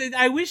know.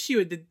 I wish she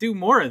would do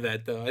more of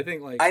that though. I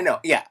think I know.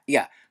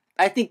 Yeah.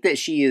 I think that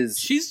she's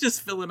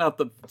just filling out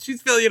the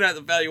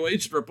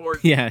valuation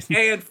report. Yeah.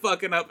 And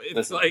fucking up.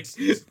 It's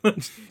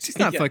Listen. she's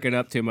not fucking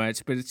up too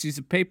much, but she's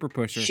a paper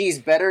pusher. She's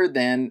better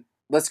than.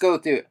 Let's go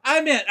through.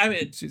 I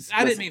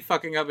didn't mean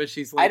fucking up, but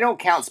she's like. I don't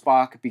count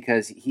Spock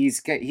because he's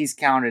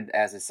counted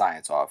as a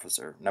science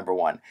officer, number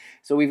one.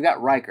 So we've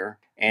got Riker,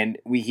 and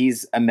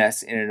he's a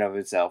mess in and of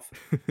himself.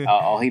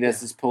 All he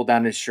does is pull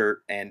down his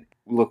shirt and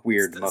look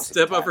weird most of the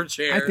time. Step over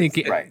chairs. I think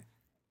right.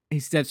 He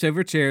steps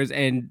over chairs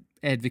and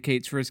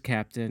advocates for his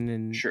captain,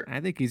 and sure.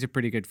 I think he's a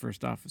pretty good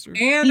first officer.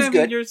 And I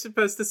mean, you're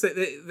supposed to say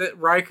that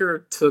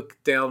Riker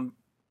took down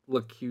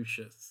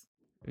Locutus.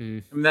 I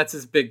mean, that's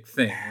his big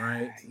thing,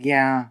 right?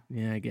 Yeah,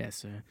 I guess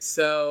so.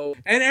 So,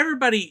 and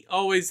everybody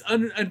always,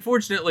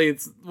 unfortunately,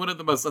 it's one of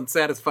the most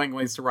unsatisfying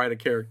ways to write a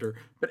character,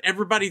 but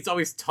everybody's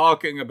always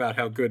talking about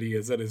how good he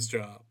is at his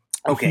job.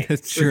 Okay,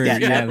 that's true.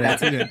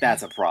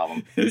 That's a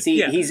problem.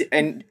 See, he's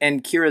and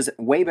Kira's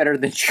way better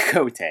than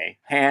Chakotay,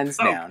 hands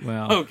down.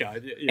 Well, oh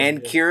god,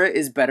 Kira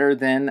is better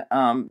than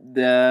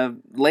the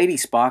Lady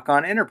Spock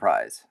on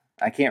Enterprise.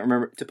 I can't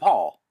remember.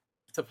 T'Pol.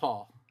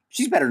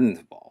 She's better than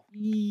T'Pol.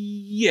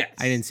 Yes.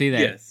 I didn't see that.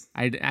 Yes.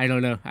 I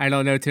don't know. I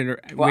don't know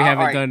Tinder. Well, we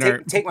haven't done our.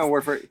 Take my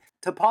word for it.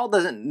 T'Pol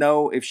doesn't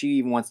know if she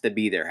even wants to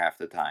be there half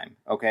the time.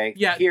 Okay.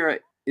 Yeah. Kira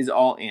is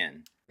all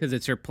in because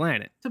it's her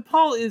planet.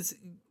 T'Pol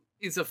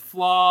is a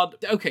flawed.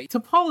 Okay.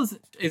 T'Pol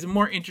is a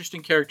more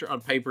interesting character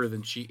on paper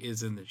than she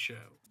is in the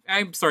show.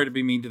 I'm sorry to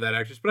be mean to that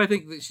actress, but I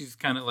think that she's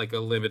kind of like a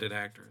limited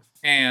actress,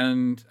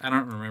 and I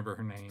don't remember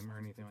her name or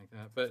anything like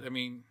that. But I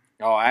mean.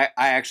 Oh, I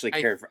actually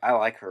care for. I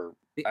like her.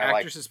 The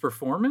actress's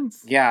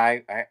performance? Yeah,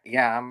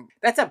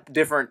 that's a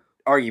different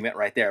argument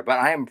right there. But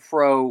I am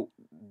pro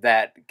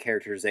that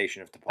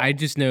characterization of T'Pol. I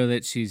just know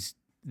that she's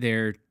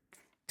there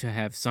to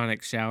have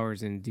sonic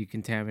showers and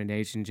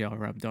decontamination gel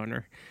rubbed on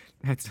her.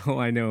 That's all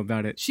I know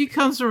about it. She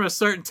comes from a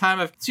certain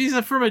time she's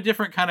from a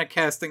different kind of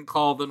casting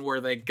call than where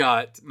they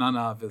got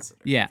Nana Visitor.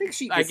 Yeah, I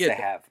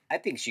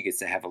think she gets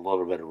to have a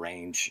little bit of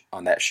range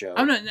on that show.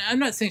 I'm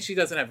not saying she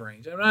doesn't have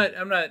range. I'm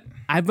not.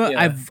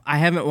 I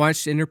haven't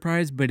watched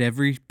Enterprise, but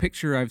every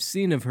picture I've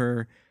seen of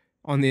her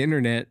on the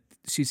internet,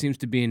 she seems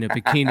to be in a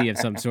bikini of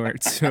some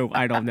sort. So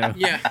I don't know.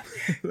 Yeah,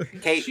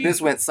 Kate,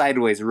 this went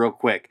sideways real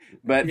quick,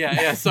 but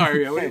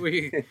sorry.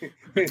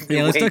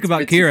 Let's talk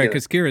about Kira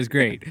because Kira's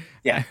great.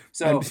 Yeah.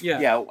 So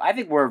I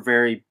think we're a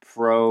very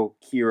pro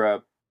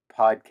Kira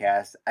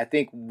podcast. I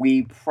think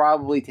we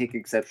probably take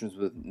exceptions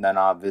with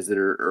Nana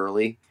Visitor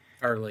early,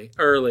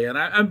 and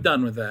I'm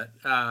done with that.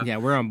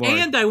 We're on board.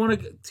 And I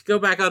want to go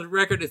back on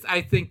record.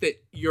 I think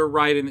that you're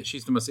right in that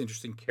she's the most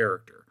interesting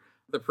character.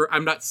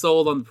 I'm not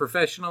sold on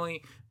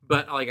professionally,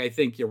 but I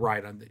think you're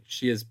right on that.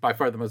 She is by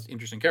far the most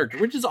interesting character,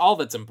 which is all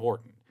that's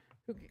important.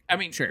 I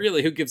mean,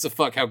 really, who gives a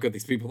fuck how good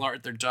these people are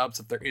at their jobs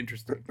if they're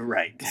interesting?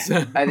 Right.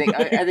 So. I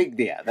think,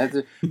 that's.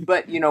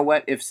 But you know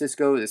what? If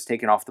Cisco is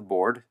taken off the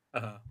board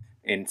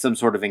in some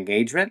sort of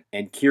engagement,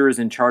 and Kira's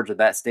in charge of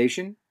that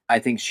station, I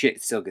think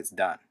shit still gets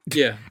done.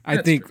 Yeah, I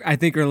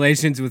think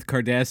relations with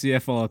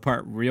Cardassia fall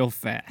apart real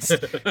fast.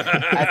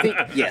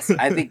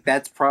 I think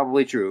that's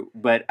probably true.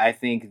 But I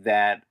think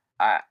that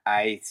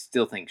I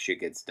still think shit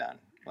gets done.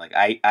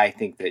 I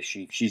think that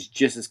she's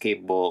just as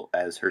capable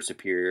as her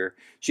superior.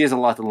 She has a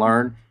lot to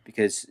learn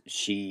because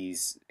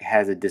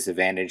has a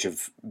disadvantage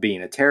of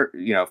being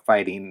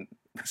fighting.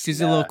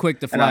 She's a little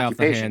quick to fly off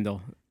the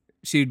handle.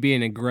 She would be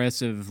an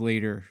aggressive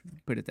leader,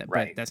 put it that way.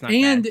 Right. That's not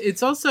and bad.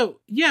 It's also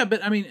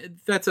but I mean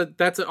that's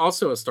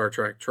also a Star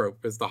Trek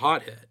trope is the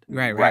hothead.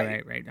 Right.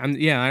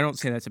 I don't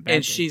say that's a bad.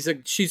 And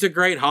thing. she's a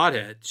great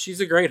hothead. She's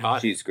a great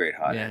hothead. She's a great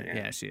hothead.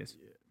 Yeah, she is.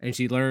 And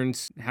she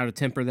learns how to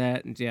temper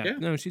that. And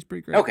no, she's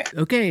pretty great.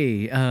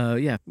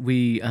 Okay.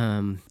 We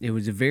it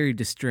was a very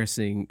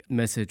distressing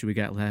message we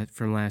got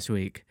from last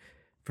week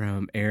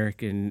from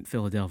Eric in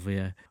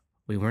Philadelphia.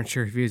 We weren't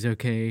sure if he was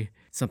okay.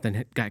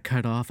 Something got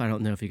cut off. I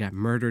don't know if he got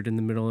murdered in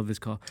the middle of his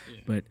call,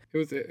 but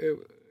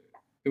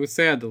it was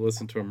sad to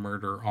listen to a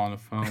murder on a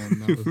phone.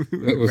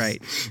 That was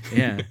right.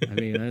 Yeah. I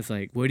mean, I was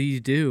like, what do you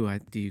do?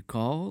 Do you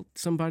call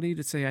somebody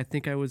to say, I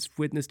think I was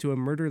witness to a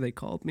murder? They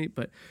called me.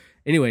 But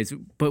anyways,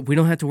 but we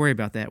don't have to worry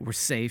about that. We're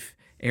safe.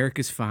 Eric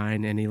is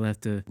fine. And he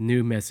left a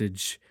new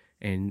message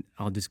and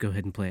I'll just go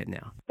ahead and play it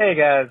now. Hey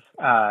guys.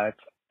 It's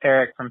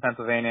Eric from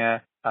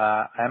Pennsylvania.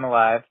 I'm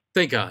alive.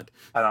 Thank God.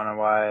 I don't know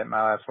why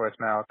my last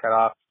voicemail cut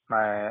off.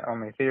 My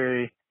only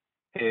theory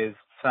is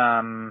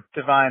some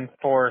divine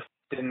force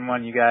didn't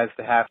want you guys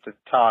to have to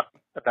talk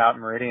about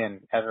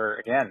Meridian ever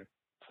again.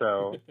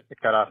 So it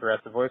cut off the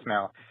rest of the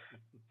voicemail.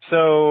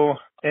 So,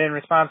 in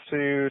response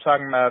to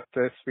talking about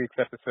this week's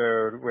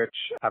episode, which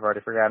I've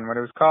already forgotten what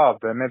it was called,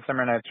 the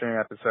Midsummer Night's Dream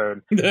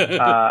episode,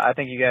 I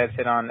think you guys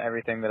hit on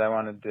everything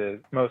that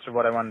most of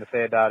what I wanted to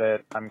say about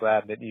it. I'm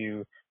glad that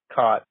you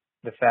caught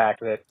the fact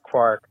that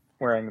Quark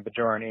wearing the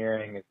Bajoran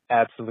earring is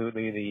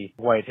absolutely the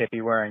white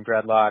hippie wearing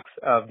dreadlocks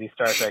of the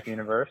Star Trek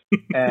universe.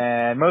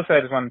 And mostly I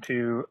just wanted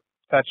to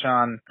touch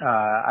on,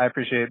 I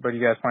appreciate what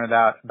you guys pointed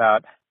out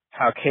about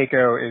how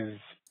Keiko is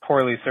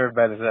poorly served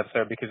by this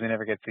episode because we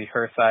never get to see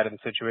her side of the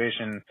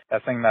situation.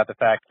 That's thinking about the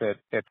fact that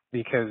it's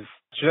because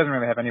she doesn't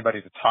really have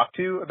anybody to talk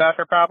to about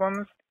her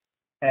problems.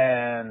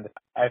 And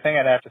I think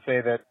I'd have to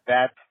say that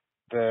that's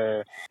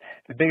the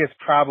biggest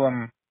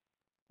problem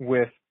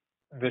with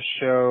the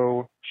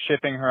show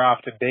shipping her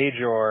off to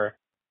Bajor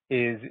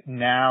is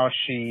now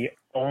she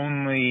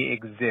only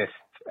exists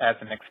as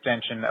an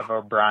extension of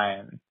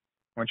O'Brien.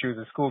 When she was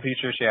a school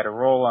teacher, she had a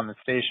role on the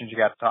station. She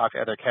got to talk to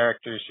other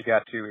characters. She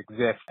got to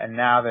exist. And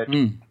now that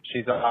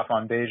she's off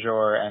on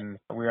Bajor and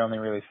we only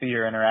really see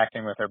her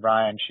interacting with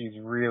O'Brien, she's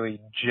really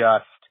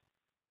just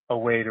a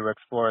way to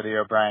explore the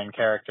O'Brien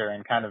character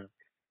and kind of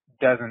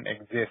doesn't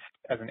exist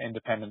as an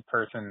independent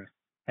person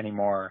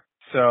anymore.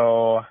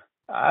 So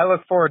I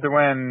look forward to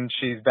when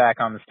she's back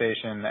on the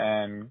station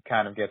and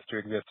kind of gets to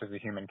exist as a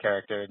human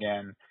character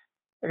again.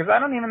 Because I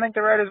don't even think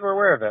the writers were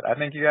aware of it. I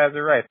think you guys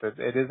are right that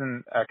it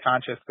isn't a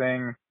conscious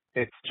thing.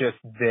 It's just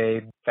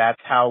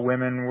that's how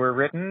women were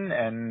written,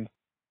 and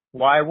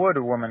why would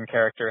a woman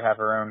character have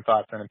her own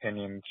thoughts and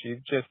opinions? She's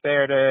just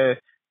there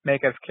to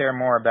make us care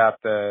more about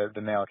the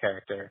male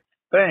character.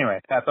 But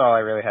anyway, that's all I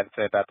really had to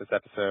say about this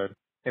episode.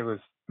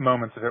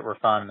 Moments of it were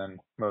fun,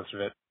 and most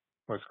of it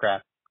was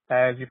crap,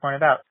 as you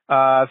pointed out.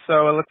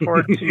 So I look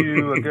forward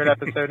to a good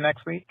episode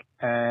next week,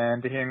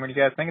 and to hearing what you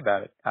guys think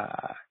about it.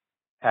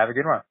 Have a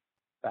good one.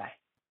 Bye.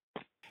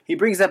 He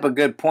brings up a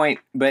good point,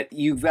 but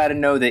you've got to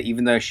know that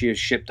even though she is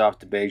shipped off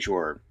to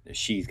Bajor,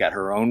 she's got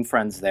her own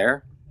friends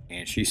there,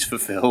 and she's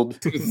fulfilled.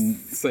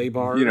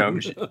 Sabar.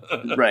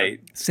 Right.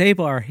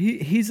 Sabar,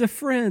 he's a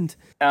friend.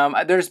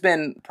 There's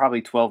been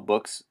probably 12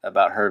 books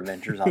about her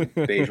adventures on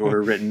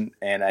Bajor written,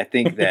 and I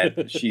think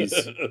that she's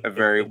a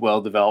very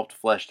well-developed,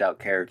 fleshed-out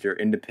character,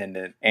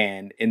 independent,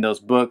 and in those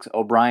books,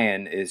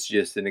 O'Brien is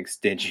just an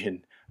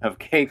extension of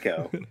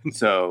Keiko.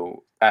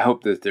 So I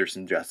hope that there's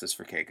some justice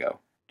for Keiko.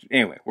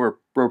 Anyway, we're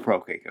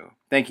pro Keiko.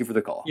 Thank you for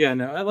the call. Yeah,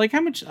 no,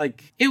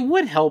 it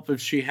would help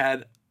if she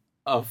had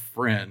a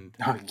friend.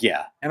 Oh,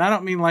 yeah. And I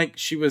don't mean like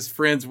she was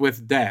friends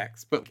with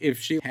Dax, but if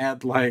she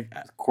had like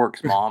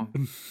Quark's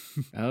mom.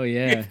 Oh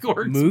yeah.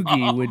 Quark's Moogie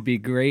mom. would be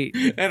great.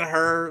 And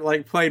her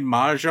like played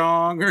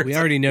mahjong We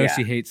already know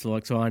she hates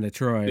Luxana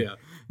Troy. Yeah.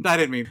 I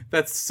didn't mean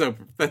that's so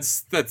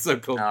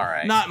cool. All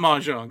right. Not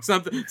mahjong.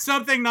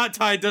 Something not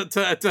tied to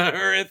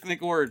her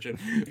ethnic origin.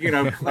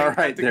 All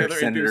right, there,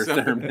 Senator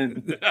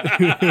Thurman.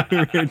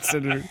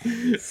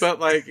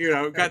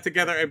 But got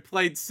together and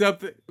played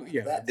something.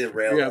 Yeah, that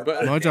derailed. Yeah,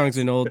 but mahjong's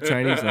an old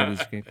Chinese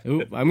language game.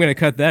 Ooh, I'm gonna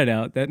cut that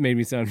out. That made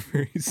me sound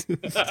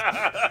racist.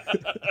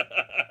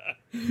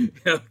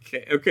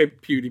 Okay,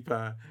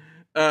 PewDiePie.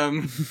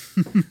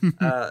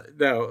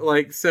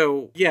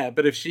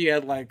 But if she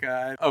had like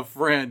a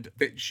friend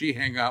that she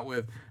hang out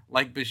with,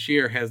 like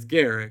Bashir has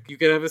Garrick, you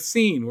could have a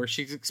scene where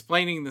she's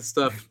explaining this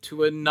stuff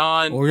to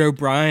a or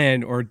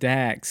O'Brien or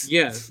Dax.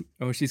 Yes.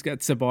 Oh, she's got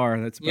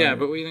Sabar. That's yeah,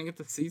 but we didn't get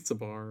to see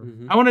Sabar.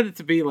 Mm-hmm. I wanted it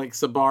to be like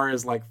Sabar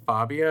is like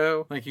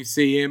Fabio, like you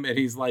see him and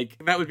he's like,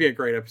 that would be a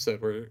great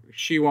episode where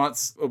she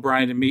wants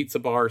O'Brien to meet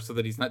Sabar so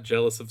that he's not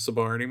jealous of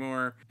Sabar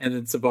anymore, and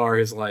then Sabar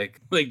is like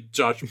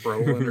Josh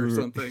Brolin or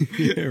something.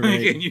 Yeah,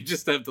 right. And you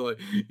just have to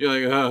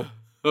you're like,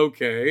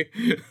 okay,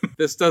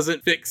 this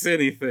doesn't fix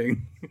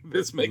anything.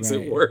 This makes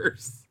it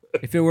worse.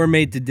 If it were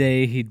made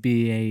today, he'd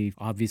be a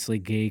obviously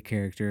gay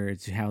character.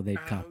 It's how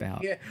they'd cop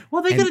out. Yeah.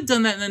 Well, they could have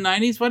done that in the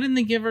 90s. Why didn't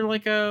they give her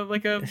like a?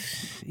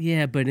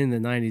 Yeah, but in the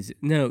 90s,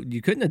 no,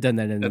 you couldn't have done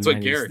that in the 90s. That's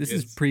what Garrick This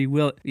is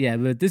pre-Will. Yeah,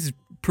 but this is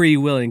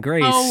pre-Will and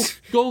Grace. Oh,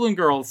 Golden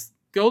Girls.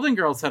 Golden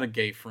Girls had a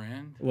gay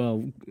friend.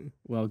 Well,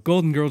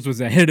 Golden Girls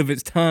was ahead of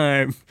its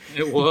time.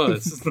 It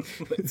was.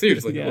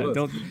 Seriously, yeah, it was.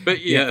 Don't.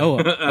 But yeah.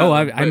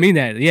 I mean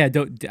that. Yeah,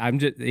 don't. I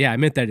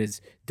meant that as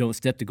don't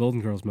step to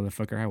Golden Girls,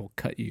 motherfucker. I will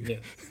cut you. Yeah.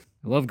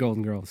 I love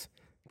Golden Girls.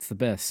 It's the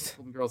best.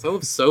 Golden Girls. I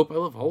love Soap. I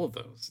love all of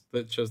those.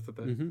 That shows that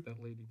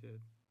lady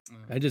did.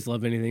 I just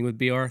love anything with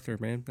B. Arthur,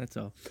 man. That's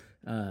all.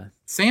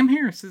 Sam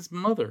Harris's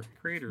mother,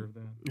 creator of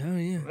that. Oh,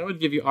 yeah. That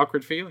would give you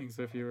awkward feelings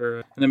if you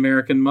were an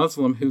American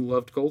Muslim who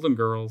loved Golden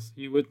Girls.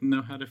 You wouldn't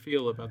know how to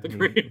feel about the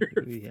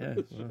creator. Yeah.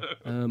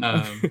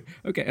 Well,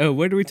 okay. Oh,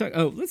 what do we talk?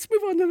 Oh, let's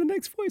move on to the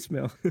next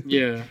voicemail.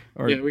 Yeah.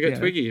 We got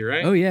Twiggy,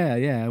 right? Oh,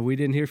 yeah. We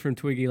didn't hear from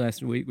Twiggy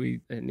last week.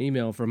 We had an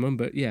email from him,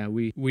 but yeah,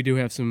 we do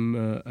have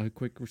some a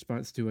quick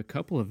response to a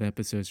couple of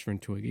episodes from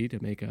Twiggy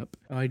to make up.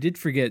 Oh, I did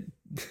forget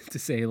to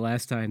say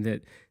last time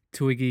that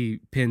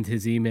Twiggy pinned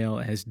his email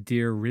as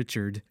Dear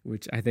Richard,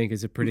 which I think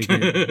is a pretty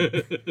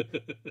good,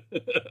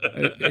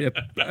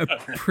 a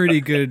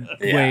pretty good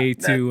way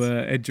to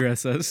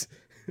address us.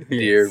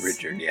 Dear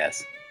Richard,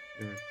 yes.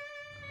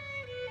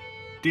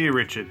 Dear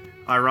Richard,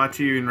 I write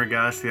to you in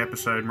regards to the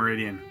episode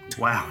Meridian.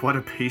 Wow, what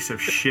a piece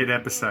of shit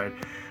episode.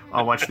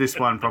 I watched this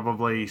one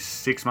probably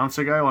 6 months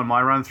ago on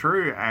my run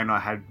through, and I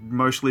had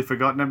mostly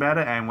forgotten about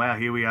it, and wow,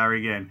 here we are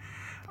again.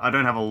 I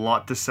don't have a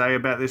lot to say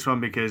about this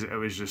one because it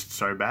was just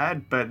so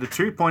bad, but the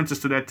 2 points that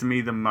stood out to me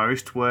the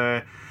most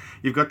were,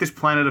 you've got this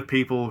planet of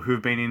people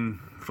who've been in,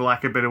 for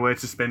lack of a better word,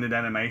 suspended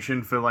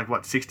animation for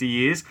 60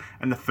 years,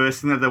 and the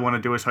first thing that they want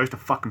to do is host a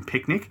fucking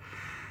picnic.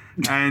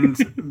 And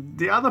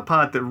the other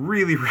part that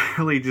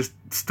really just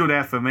stood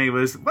out for me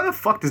was, why the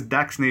fuck does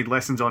Dax need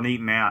lessons on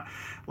eating out?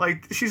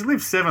 She's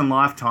lived 7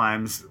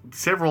 lifetimes,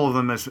 several of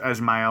them as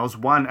males,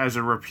 one as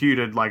a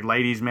reputed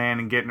ladies man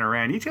and getting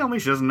around. You tell me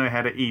she doesn't know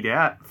how to eat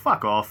out?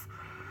 Fuck off.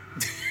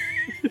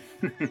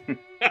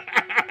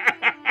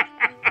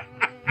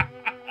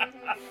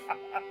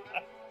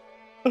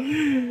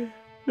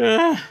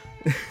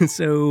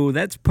 So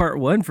that's part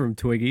 1 from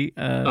Twiggy.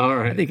 All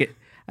right. I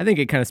think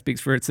it kind of speaks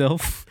for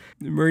itself.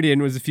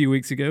 Meridian was a few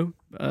weeks ago.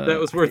 That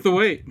was worth the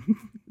wait.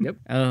 Yep.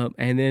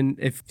 And then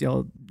if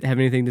y'all have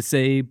anything to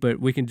say, but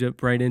we can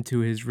jump right into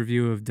his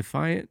review of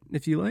Defiant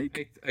if you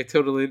like. I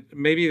totally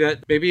maybe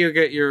you'll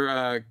get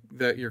your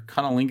that your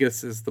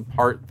cunnilingus is the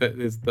part that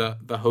is the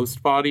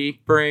host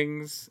body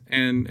brings,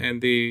 and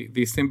the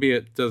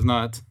symbiote does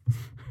not.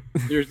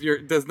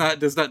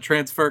 does not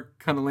transfer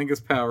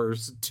cunnilingus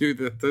powers to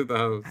the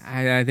host.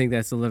 I think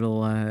that's a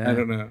little I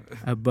don't know,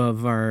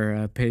 above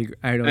our pay.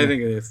 I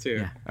think it is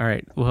too. Yeah. All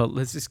right. Well,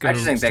 let's just go. I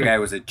just think that guy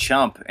was a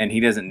chump, and he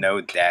doesn't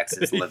know Dax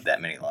has lived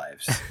that many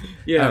lives.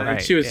 Yeah, right,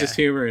 and she was just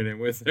humoring him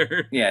with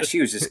her. Yeah,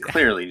 she was just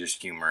clearly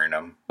just humoring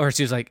him. Or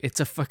she was like, "It's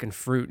a fucking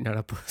fruit, not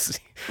a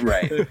pussy."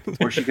 Right.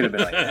 Or she could have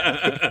been like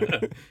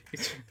that.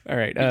 All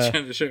right.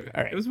 Trying to show.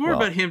 All right. It was more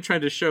about him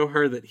trying to show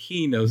her that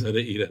he knows how to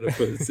eat out of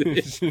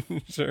pussy.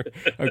 Sure.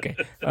 Okay.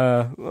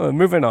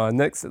 Moving on.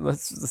 Next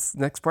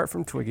part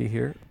from Twiggy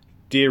here.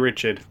 Dear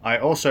Richard, I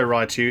also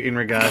write to you in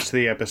regards to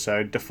the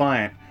episode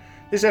Defiant.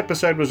 This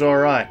episode was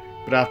alright,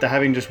 but after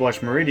having just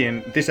watched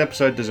Meridian, this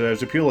episode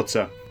deserves a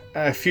Pulitzer.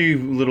 A few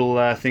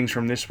little things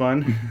from this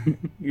one.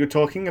 You're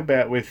talking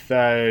about with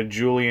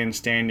Julian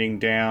standing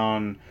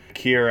down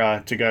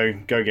Kira to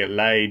go get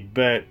laid,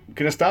 but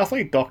can a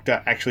Starfleet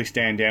doctor actually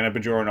stand down a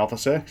Bajoran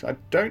officer? I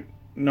don't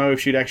know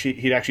if he'd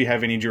actually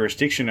have any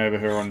jurisdiction over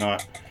her or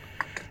not.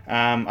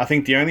 I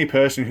think the only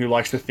person who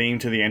likes the theme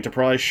to the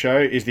Enterprise show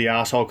is the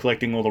asshole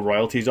collecting all the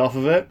royalties off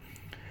of it.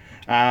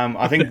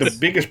 I think the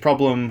biggest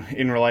problem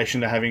in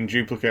relation to having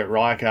duplicate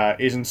Riker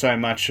isn't so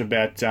much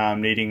about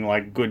needing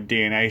good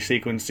DNA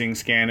sequencing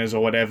scanners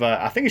or whatever.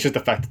 I think it's just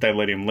the fact that they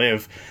let him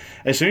live.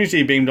 As soon as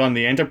he beamed on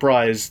the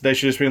Enterprise, they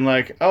should have been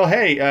like, "Oh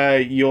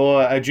hey,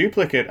 you're a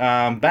duplicate.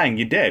 Bang,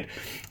 you're dead."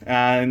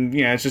 And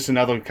it's just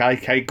another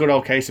good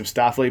old case of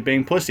Starfleet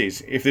being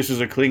pussies. If this was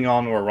a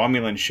Klingon or a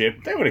Romulan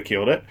ship, they would have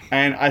killed it.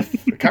 And I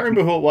can't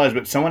remember who it was,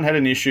 but someone had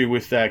an issue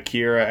with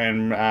Kira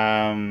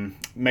and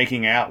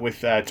making out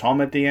with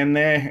Tom at the end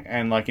there,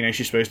 and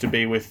she's supposed to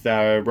be with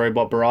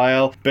Robot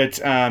Barial, but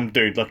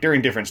dude, they're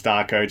in different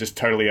star codes. It's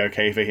totally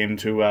okay for him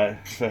to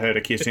for her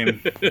to kiss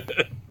him.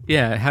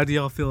 Yeah, how do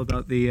y'all feel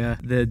about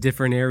the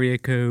different area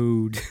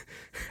code?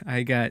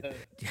 I got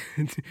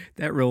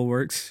that rule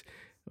works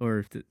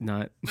or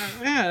not?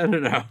 I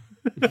don't know.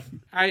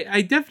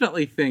 I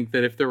definitely think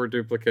that if there were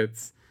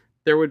duplicates,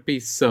 there would be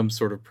some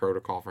sort of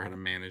protocol for how to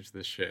manage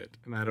this shit.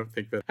 And I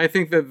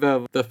think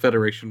that the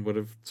Federation would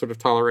have sort of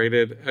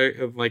tolerated,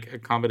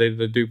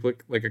 accommodated a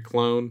duplicate, a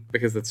clone,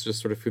 because that's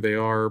just sort of who they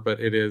are. But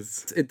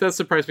it does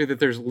surprise me that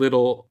there's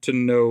little to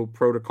no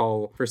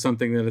protocol for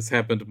something that has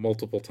happened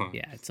multiple times.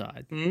 Yeah, it's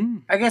odd.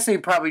 I guess they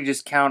probably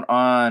just count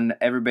on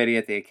everybody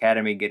at the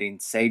Academy getting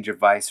sage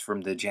advice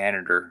from the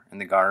janitor and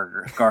the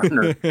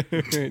gardener.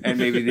 And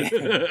maybe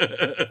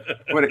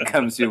when it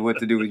comes to what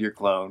to do with your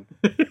clone.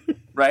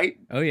 Right?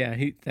 Oh yeah,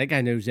 that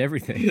guy knows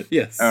everything.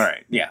 Yes. All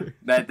right. Yeah,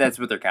 that's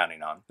what they're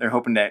counting on. They're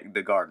hoping that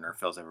the gardener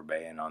fills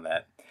everybody in on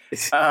that.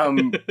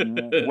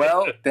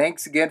 Well,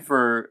 thanks again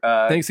for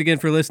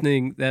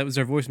listening. That was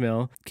our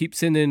voicemail. Keep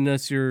sending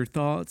us your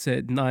thoughts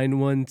at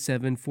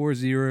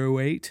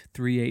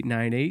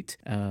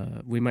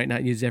 917-408-3898. We might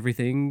not use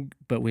everything,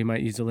 but we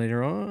might use it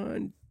later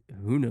on.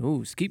 Who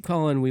knows? Keep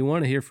calling. We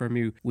want to hear from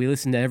you. We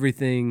listen to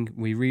everything.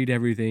 We read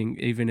everything,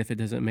 even if it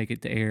doesn't make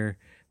it to air.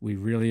 We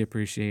really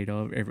appreciate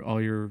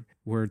all your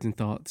words and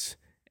thoughts.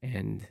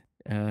 And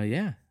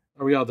yeah.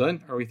 Are we all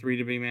done? Are we 3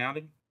 to be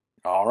outing?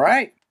 All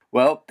right.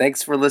 Well,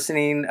 thanks for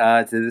listening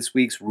to this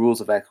week's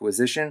Rules of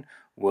Acquisition.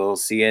 We'll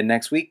see you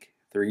next week.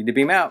 3 to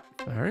beam out.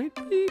 All right.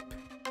 Beep.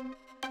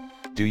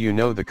 Do you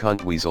know the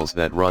cunt weasels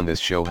that run this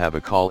show have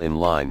a call-in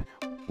line,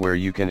 where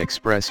you can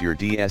express your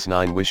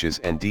DS9 wishes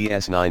and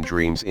DS9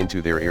 dreams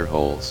into their ear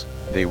holes?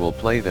 They will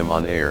play them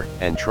on air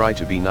and try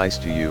to be nice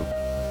to you,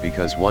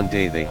 because one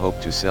day they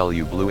hope to sell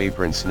you Blue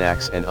Apron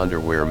snacks and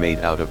underwear made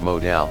out of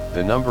modal.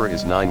 The number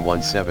is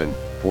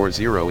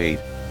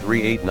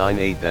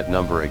 917-408-3898. That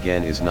number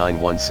again is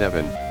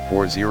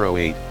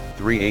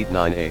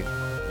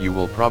 917-408-3898. You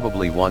will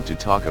probably want to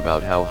talk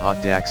about how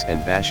hot Dax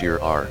and Bashir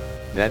are.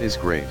 That is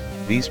great.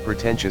 These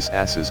pretentious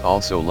asses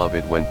also love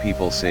it when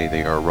people say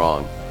they are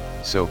wrong,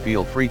 so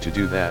feel free to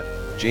do that.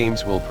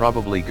 James will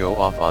probably go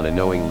off on a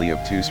knowingly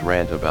obtuse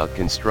rant about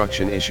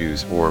construction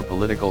issues or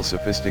political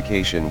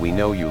sophistication. We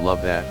know you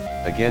love that.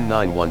 Again,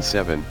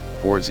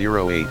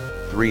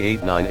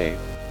 917-408-3898.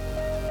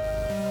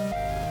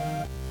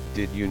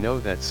 Did you know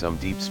that some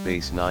Deep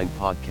Space Nine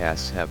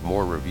podcasts have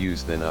more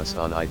reviews than us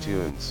on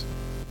iTunes?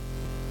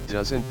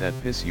 Doesn't that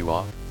piss you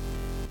off?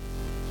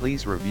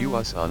 Please review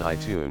us on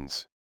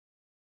iTunes.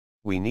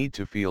 We need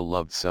to feel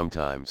loved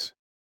sometimes.